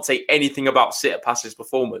 you can't say anything about Tsitsipas's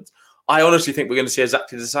performance. I honestly think we're going to see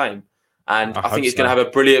exactly the same. And I think he's going to have a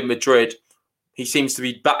brilliant Madrid. He seems to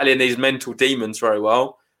be battling these mental demons very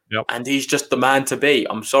well. Yep. And he's just the man to beat.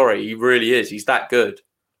 I'm sorry. He really is. He's that good.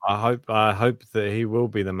 I hope that he will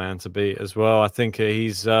be the man to beat as well. I think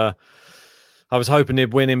he's... I was hoping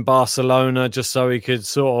he'd win in Barcelona just so he could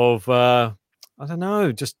sort of... I don't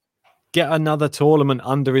know, just... get another tournament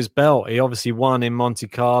under his belt. He obviously won in Monte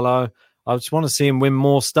Carlo. I just want to see him win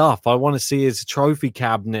more stuff. I want to see his trophy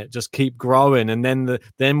cabinet just keep growing, and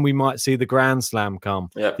then we might see the Grand Slam come.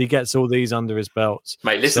 Yep. He gets all these under his belts.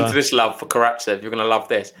 Mate, listen to this love for Karatsev. You're going to love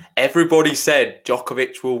this. Everybody said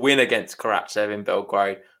Djokovic will win against Karatsev in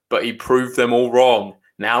Belgrade, but he proved them all wrong.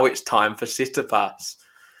 Now it's time for Tsitsipas.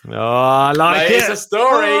 Oh, I like it. It's a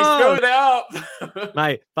story. He's built it up.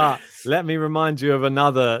 Mate, but let me remind you of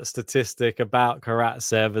another statistic about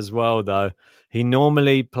Karatsev as well, though. He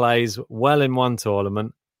normally plays well in one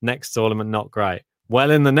tournament, next tournament, not great. Well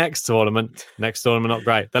in the next tournament, not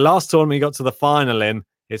great. The last tournament he got to the final in,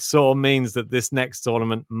 it sort of means that this next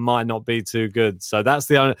tournament might not be too good. So that's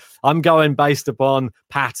the only... I'm going based upon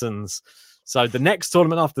patterns. So the next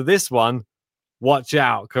tournament after this one, watch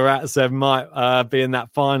out. Karatsev might be in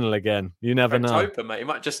that final again. You never know. Open, mate. He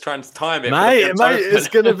might just try and time it. Mate, it's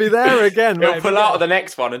going to be there again. He'll pull out of the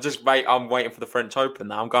next one and just, mate, I'm waiting for the French Open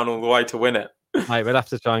now. I'm going all the way to win it. Mate, we'll have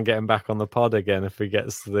to try and get him back on the pod again if he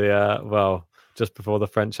gets to the, just before the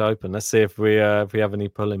French Open. Let's see if we have any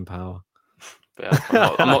pulling power.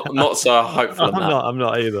 Yeah, I'm not so hopeful on that. I'm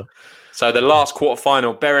not either. So the last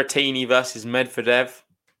quarterfinal, Berrettini versus Medvedev.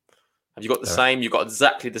 Have you got the same? You've got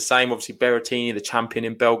exactly the same. Obviously, Berrettini, the champion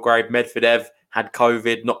in Belgrade. Medvedev had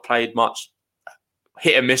COVID, not played much.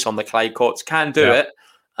 Hit and miss on the clay courts. Can do it.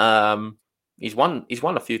 He's won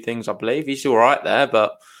a few things, I believe. He's all right there,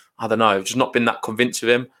 but I don't know. Just not been that convinced of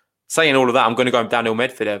him. Saying all of that, I'm going to go Daniil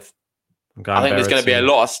Medvedev. I think there's going to be a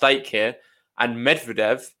lot of stake here. And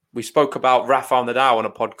Medvedev, we spoke about Rafael Nadal on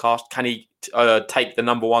a podcast. Can he take the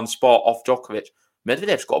number one spot off Djokovic?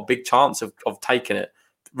 Medvedev's got a big chance of taking it.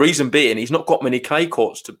 Reason being, he's not got many clay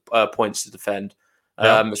courts points to defend,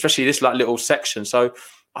 especially this little section. So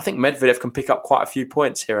I think Medvedev can pick up quite a few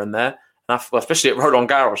points here and there. Especially at Roland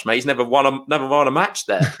Garros, mate. He's never won a match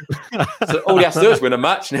there. So all he has to do is win a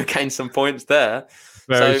match and he'll gain some points there.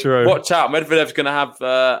 Very true. Watch out. Medvedev's going to have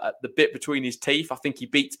the bit between his teeth. I think he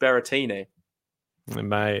beats Berrettini.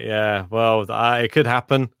 Mate, yeah. Well, it could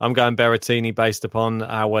happen. I'm going Berrettini based upon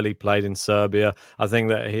how well he played in Serbia. I think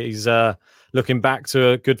that he's looking back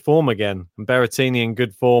to a good form again. And Berrettini in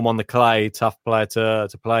good form on the clay, tough player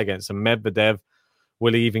to play against. And Medvedev,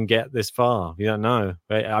 will he even get this far? You don't know.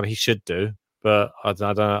 I mean, he should do, but I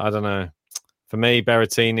don't know. For me,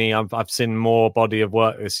 Berrettini, I've seen more body of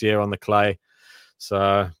work this year on the clay.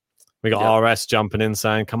 So we got RS jumping in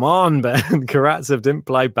saying, come on, but Karatsev didn't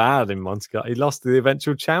play bad in Monte Carlo. He lost to the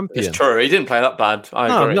eventual champion. It's true. He didn't play that bad. I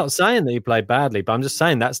agree. I'm not saying that he played badly, but I'm just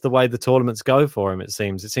saying that's the way the tournaments go for him, it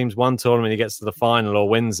seems. It seems one tournament he gets to the final or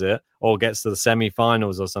wins it or gets to the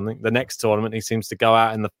semi-finals or something. The next tournament he seems to go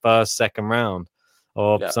out in the first, second round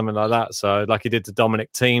or something like that. So like he did to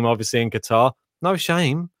Dominic Thiem, obviously in Qatar. No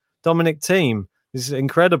shame. Dominic Thiem is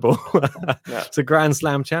incredible. It's a Grand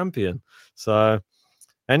Slam champion. So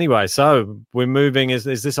anyway, so we're moving. Is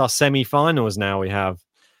this our semi-finals now we have?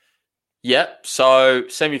 Yep. So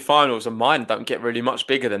semi-finals and mine don't get really much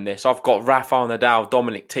bigger than this. I've got Rafael Nadal,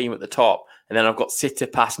 Dominic Thiem at the top, and then I've got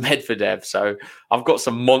Tsitsipas, Medvedev. So I've got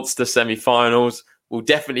some monster semi-finals. We'll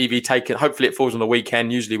definitely be taking, hopefully it falls on the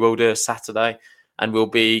weekend. Usually we'll do a Saturday, and we'll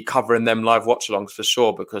be covering them live watch-alongs for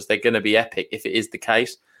sure because they're going to be epic if it is the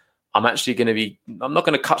case. I'm not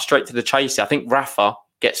going to cut straight to the chase. I think Rafa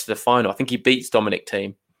gets to the final. I think he beats Dominic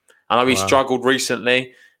Thiem. I know he struggled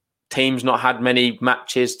recently. Thiem's not had many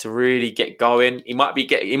matches to really get going. He might be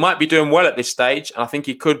doing well at this stage, and I think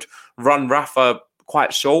he could run Rafa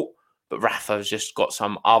quite short. But Rafa's just got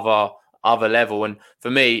some other level. And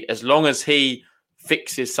for me, as long as he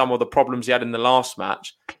fixes some of the problems he had in the last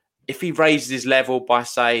match, if he raises his level by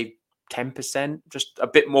say 10%, just a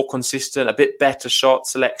bit more consistent, a bit better shot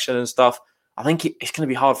selection and stuff, I think it's going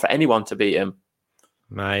to be hard for anyone to beat him.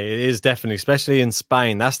 Mate, it is definitely, especially in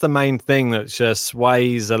Spain. That's the main thing that just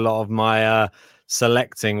sways a lot of my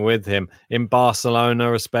selecting with him. In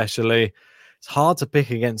Barcelona especially, it's hard to pick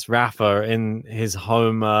against Rafa in his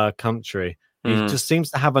home country. He just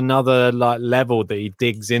seems to have another level that he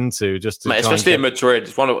digs into. Just to especially in Madrid.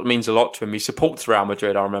 It's one of what means a lot to him. He supports Real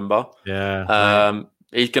Madrid, I remember. Yeah.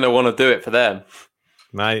 He's going to want to do it for them.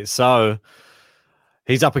 Mate, so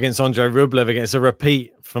he's up against Andrei Rublev against a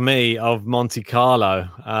repeat for me of Monte Carlo,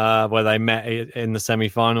 where they met in the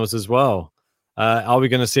semi-finals as well. Are we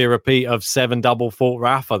going to see a repeat of 7 double fault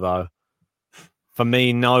Rafa though? For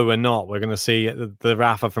me, no, we're not. We're going to see the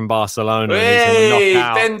Rafa from Barcelona. Hey,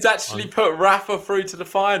 Ben's actually put Rafa through to the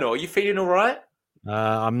final. Are you feeling all right?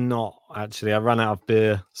 I'm not actually. I ran out of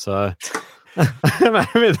beer, so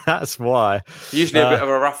maybe that's why. Usually a bit of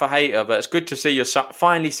a Rafa hater, but it's good to see you're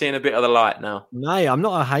finally seeing a bit of the light now. No, I'm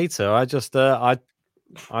not a hater. I just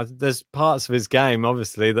there's parts of his game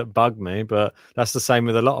obviously that bug me, but that's the same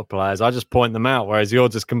with a lot of players. I just point them out, whereas you're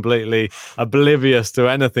just completely oblivious to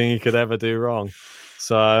anything he could ever do wrong.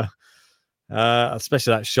 So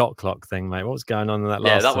especially that shot clock thing, mate. What's going on in that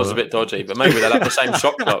last that was a bit dodgy, but maybe they'll have the same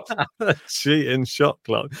shot clock. Cheating shot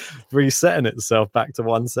clock resetting itself back to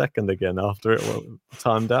 1 second again after it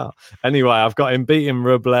timed out. Anyway, I've got him beating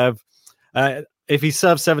Rublev. If he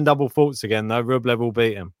serves 7 double faults again though, Rublev will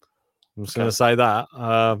beat him. I'm just going to say that.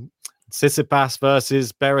 Tsitsipas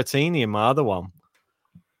versus Berrettini in my other one.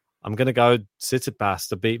 I'm going to go Tsitsipas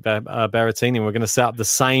to beat Berrettini. We're going to set up the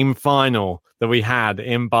same final that we had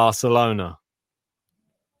in Barcelona.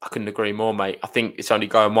 I couldn't agree more, mate. I think it's only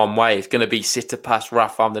going one way. It's going to be Tsitsipas,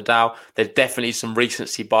 Rafael Nadal. There's definitely some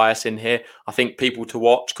recency bias in here. I think people to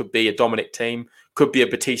watch could be a Dominic Thiem, could be a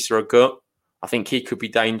Bautista Agut. I think he could be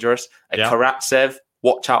dangerous. Karatsev.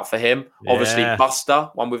 Watch out for him. Yeah. Obviously, Buster,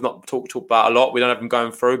 one we've not talked about a lot. We don't have him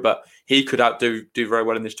going through, but he could do very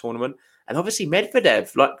well in this tournament. And obviously,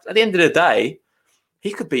 Medvedev, like at the end of the day,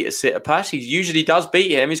 he could beat a Tsitsipas. He usually does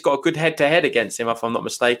beat him. He's got a good head-to-head against him, if I'm not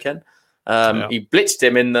mistaken. He blitzed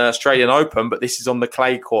him in the Australian Open, but this is on the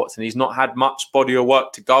clay courts, and he's not had much body of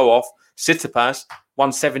work to go off. Tsitsipas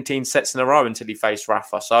won 17 sets in a row until he faced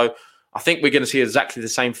Rafa. So I think we're going to see exactly the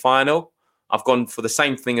same final. I've gone for the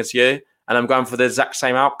same thing as you, and I'm going for the exact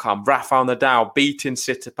same outcome. Rafael Nadal beating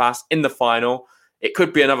Tsitsipas in the final. It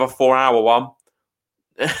could be another 4-hour one.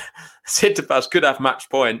 Tsitsipas could have match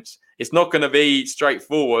points. It's not going to be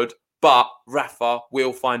straightforward, but Rafa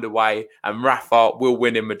will find a way, and Rafa will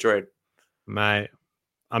win in Madrid. Mate,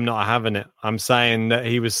 I'm not having it. I'm saying that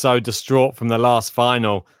he was so distraught from the last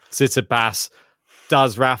final. Tsitsipas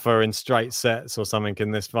does Rafa in straight sets or something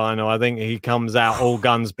in this final. I think he comes out all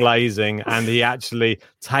guns blazing, and he actually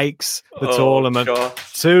takes the tournament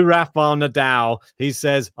to Rafael Nadal. He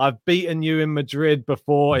says, I've beaten you in Madrid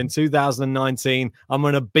before in 2019. I'm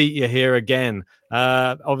going to beat you here again.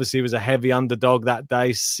 Obviously, he was a heavy underdog that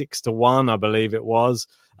day, 6-1, I believe it was.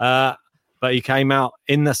 But he came out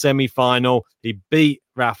in the semi-final. He beat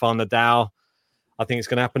Rafael Nadal. I think it's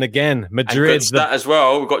going to happen again. Madrid. That as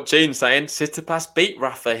well. We've got Gene saying Tsitsipas beat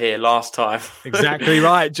Rafa here last time. Exactly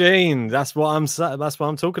right, Gene. That's what I'm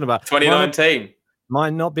talking about. 2019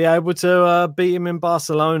 might not be able to beat him in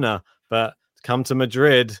Barcelona, but come to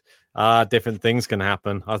Madrid, different things can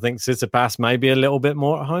happen. I think Tsitsipas may be a little bit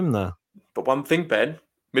more at home there. But one thing, Ben,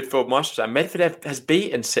 midfield master, Medvedev has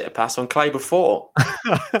beaten Tsitsipas on clay before.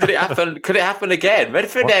 Could it happen? Could it happen again?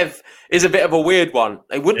 Medvedev is a bit of a weird one.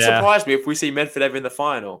 It wouldn't surprise me if we see Medvedev in the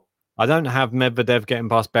final. I don't have Medvedev getting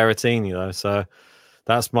past Berrettini though, so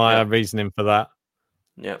that's my reasoning for that.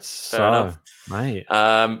 Yep, fair enough, mate.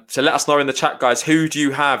 So let us know in the chat, guys. Who do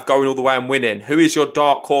you have going all the way and winning? Who is your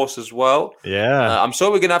dark horse as well? Yeah, I'm sure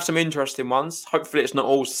we're gonna have some interesting ones. Hopefully, it's not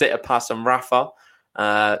all Tsitsipas and Rafa.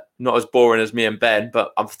 Not as boring as me and Ben,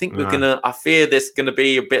 but I think I fear there's gonna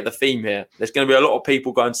be a bit of the theme here. There's gonna be a lot of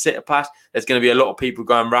people going Tsitsipas. There's gonna be a lot of people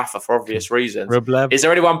going Rafa for obvious reasons. Rublev. Is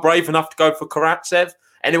there anyone brave enough to go for Karatsev?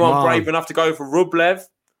 Anyone brave enough to go for Rublev?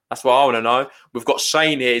 That's what I want to know. We've got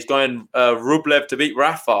Shane here. He's going Rublev to beat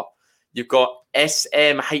Rafa. You've got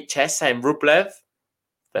SMHS saying Rublev.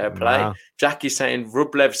 Fair play. Wow. Jackie's saying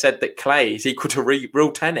Rublev said that clay is equal to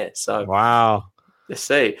real tennis. So wow. Let's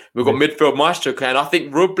see. We've got midfield maestro, and I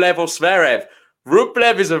think Rublev or Zverev.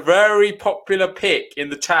 Rublev is a very popular pick in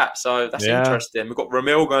the chat, so that's interesting. We've got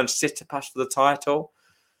Ramil going Tsitsipas for the title.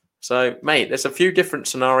 So, mate, there's a few different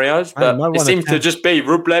scenarios, but it seems to just be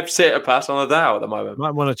Rublev, Tsitsipas on the Dow at the moment.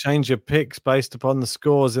 Might want to change your picks based upon the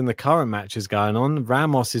scores in the current matches going on.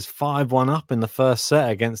 Ramos is 5-1 up in the first set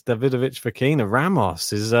against Davidovich Fokina.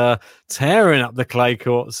 Ramos is tearing up the clay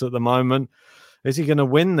courts at the moment. Is he going to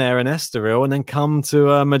win there in Estoril and then come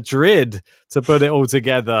to Madrid to put it all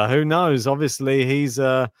together? Who knows? Obviously, he's...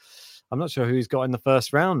 I'm not sure who he's got in the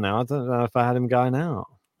first round now. I don't know if I had him going out.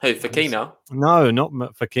 Who, Fokina? No, not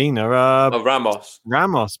Fokina. Ramos.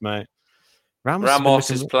 Ramos, mate. Ramos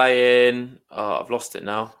is playing... Oh, I've lost it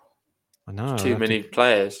now. I know. Too many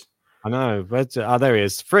players. I know. There he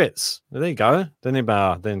is. Fritz. There you go. Then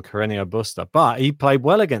Carreño Busta. But he played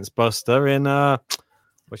well against Busta in...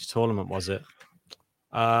 which tournament was it?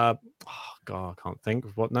 I can't think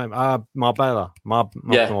of what name. Marbella.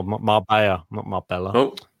 Marbella, not Marbella.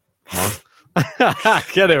 Oh.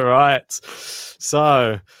 Get it right.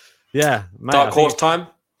 So, yeah. Mate, Dark horse time?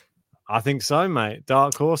 I think so, mate.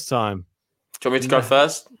 Dark horse time. Do you want me to go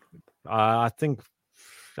first? I think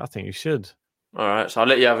you should. All right. So I'll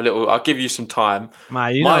let you have a little... I'll give you some time.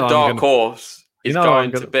 Mate, my dark horse is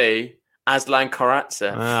going to be Aslan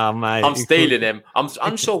Karatsev. Oh, mate. I'm stealing him. I'm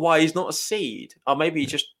unsure why he's not a seed. Or maybe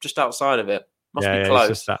he's just outside of it. Must be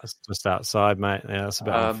close. Just outside, mate. Yeah, that's a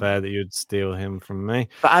bit unfair that you'd steal him from me.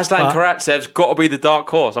 But Aslan Karatsev's got to be the dark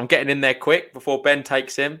horse. I'm getting in there quick before Ben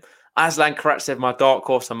takes him. Aslan Karatsev, my dark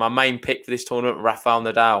horse, and my main pick for this tournament, Rafael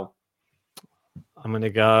Nadal. I'm going to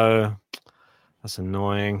go... That's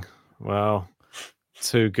annoying. Well,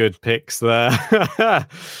 two good picks there.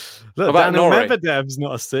 Look, Daniel Medvedev's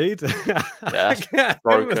not a seed. Yeah,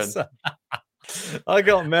 broken. I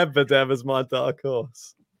got Medvedev as my dark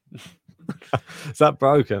horse. Is that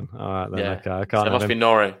broken? All right, then. Yeah. Okay, I can't. So it must be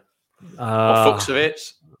Norrie. Or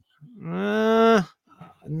Fuchsovitz? No.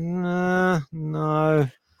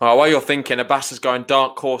 All right, while you're thinking, Abbas is going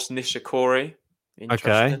dark horse Nishikori.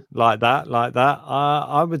 Okay, like that.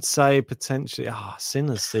 I would say potentially.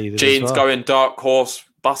 Sinner's seeded. Gene's going dark horse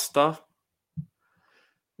Buster.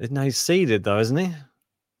 No, he's seeded though, isn't he?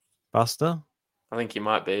 Buster? I think he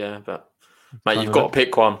might be, yeah. But mate, you've got to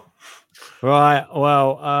pick one. Right.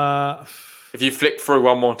 Well, if you flick through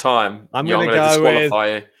one more time, I'm going to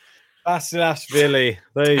disqualify you. Basilashvili.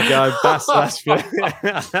 There you go. Basilashvili.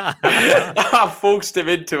 I forced him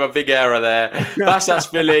into a big error there.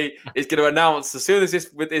 Basilashvili is going to announce as soon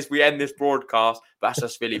as we end this broadcast,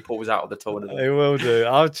 Basilashvili pulls out of the tournament. He will do.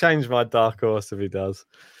 I'll change my dark horse if he does.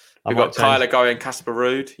 We've got Kyler going, Casper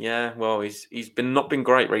Ruud. Yeah, well, he's not been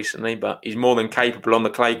great recently, but he's more than capable on the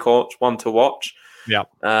clay courts. One to watch. Yeah.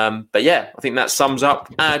 But yeah, I think that sums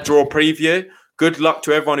up our draw preview. Good luck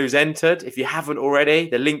to everyone who's entered. If you haven't already,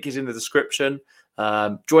 the link is in the description.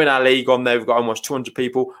 Join our league on there. We've got almost 200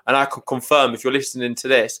 people. And I can confirm, if you're listening to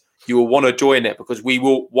this, you will want to join it because we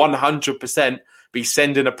will 100% be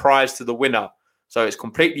sending a prize to the winner. So it's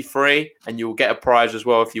completely free and you will get a prize as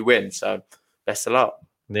well if you win. So best of luck.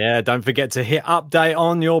 Yeah, don't forget to hit update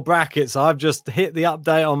on your brackets. I've just hit the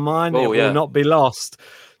update on mine. It will not be lost.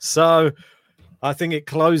 So I think it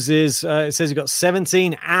closes. It says you've got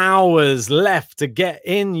 17 hours left to get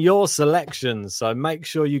in your selections. So make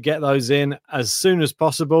sure you get those in as soon as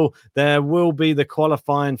possible. There will be the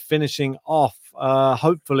qualifying finishing off,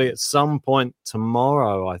 hopefully at some point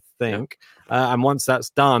tomorrow, I think. And once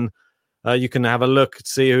that's done, you can have a look,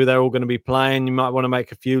 see who they're all going to be playing. You might want to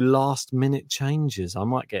make a few last-minute changes. I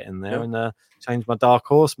might get in there and change my dark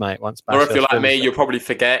horse, mate. Or if you're like me, you'll probably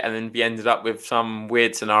forget and then be ended up with some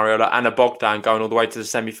weird scenario like Anna Bogdan going all the way to the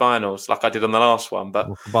semi-finals, like I did on the last one. But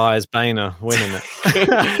Tobias Boehner winning it.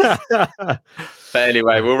 But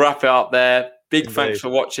anyway, we'll wrap it up there. Big thanks for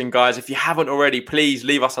watching, guys. If you haven't already, please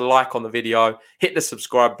leave us a like on the video, hit the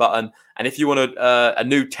subscribe button, and if you want a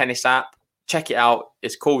new tennis app, check it out.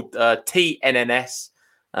 It's called TNNS.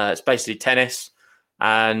 It's basically tennis,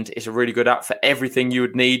 and it's a really good app for everything you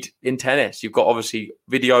would need in tennis. You've got obviously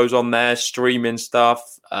videos on there, streaming stuff.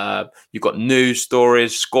 You've got news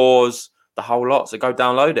stories, scores, the whole lot. So go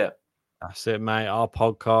download it. That's it, mate. Our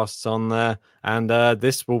podcast's on there, and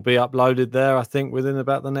this will be uploaded there, I think, within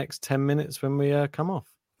about the next 10 minutes when we come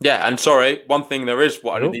off. Yeah, and sorry, one thing there is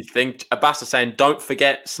what I need to think. Abbas is saying, don't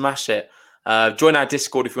forget Smash It. Join our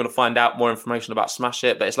Discord if you want to find out more information about Smash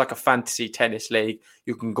It, but it's like a fantasy tennis league.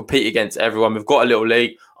 You can compete against everyone. We've got a little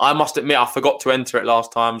league. I must admit, I forgot to enter it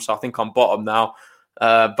last time, so I think I'm bottom now.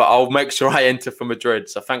 But I'll make sure I enter for Madrid.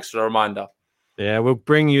 So thanks for the reminder. Yeah, we'll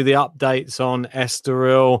bring you the updates on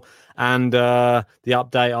Estoril and the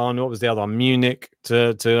update on, what was the other one? Munich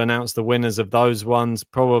to announce the winners of those ones,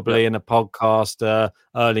 probably in a podcast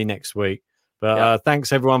early next week. But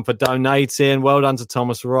thanks everyone for donating. Well done to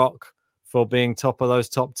Thomas Rock for being top of those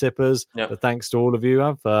top tippers. But thanks to all of you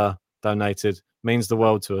who have donated. Means the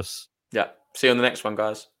world to us. Yeah. See you on the next one,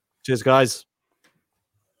 guys. Cheers, guys.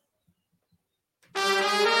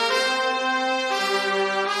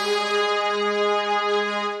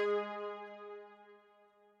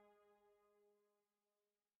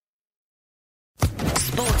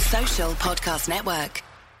 Sports Social Podcast Network.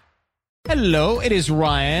 Hello, it is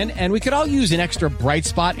Ryan, and we could all use an extra bright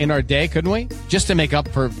spot in our day, couldn't we? Just to make up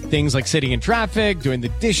for things like sitting in traffic, doing the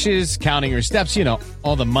dishes, counting your steps, you know,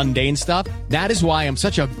 all the mundane stuff. That is why I'm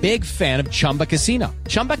such a big fan of Chumba Casino.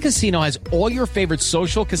 Chumba Casino has all your favorite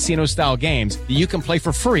social casino-style games that you can play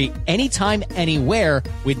for free anytime, anywhere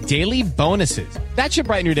with daily bonuses. That should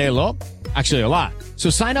brighten your day a little. Actually, a lot.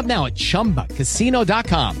 So sign up now at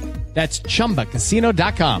ChumbaCasino.com. That's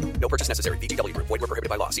ChumbaCasino.com. No purchase necessary. VGW Group. Void where prohibited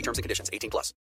by law. See terms and conditions. 18+.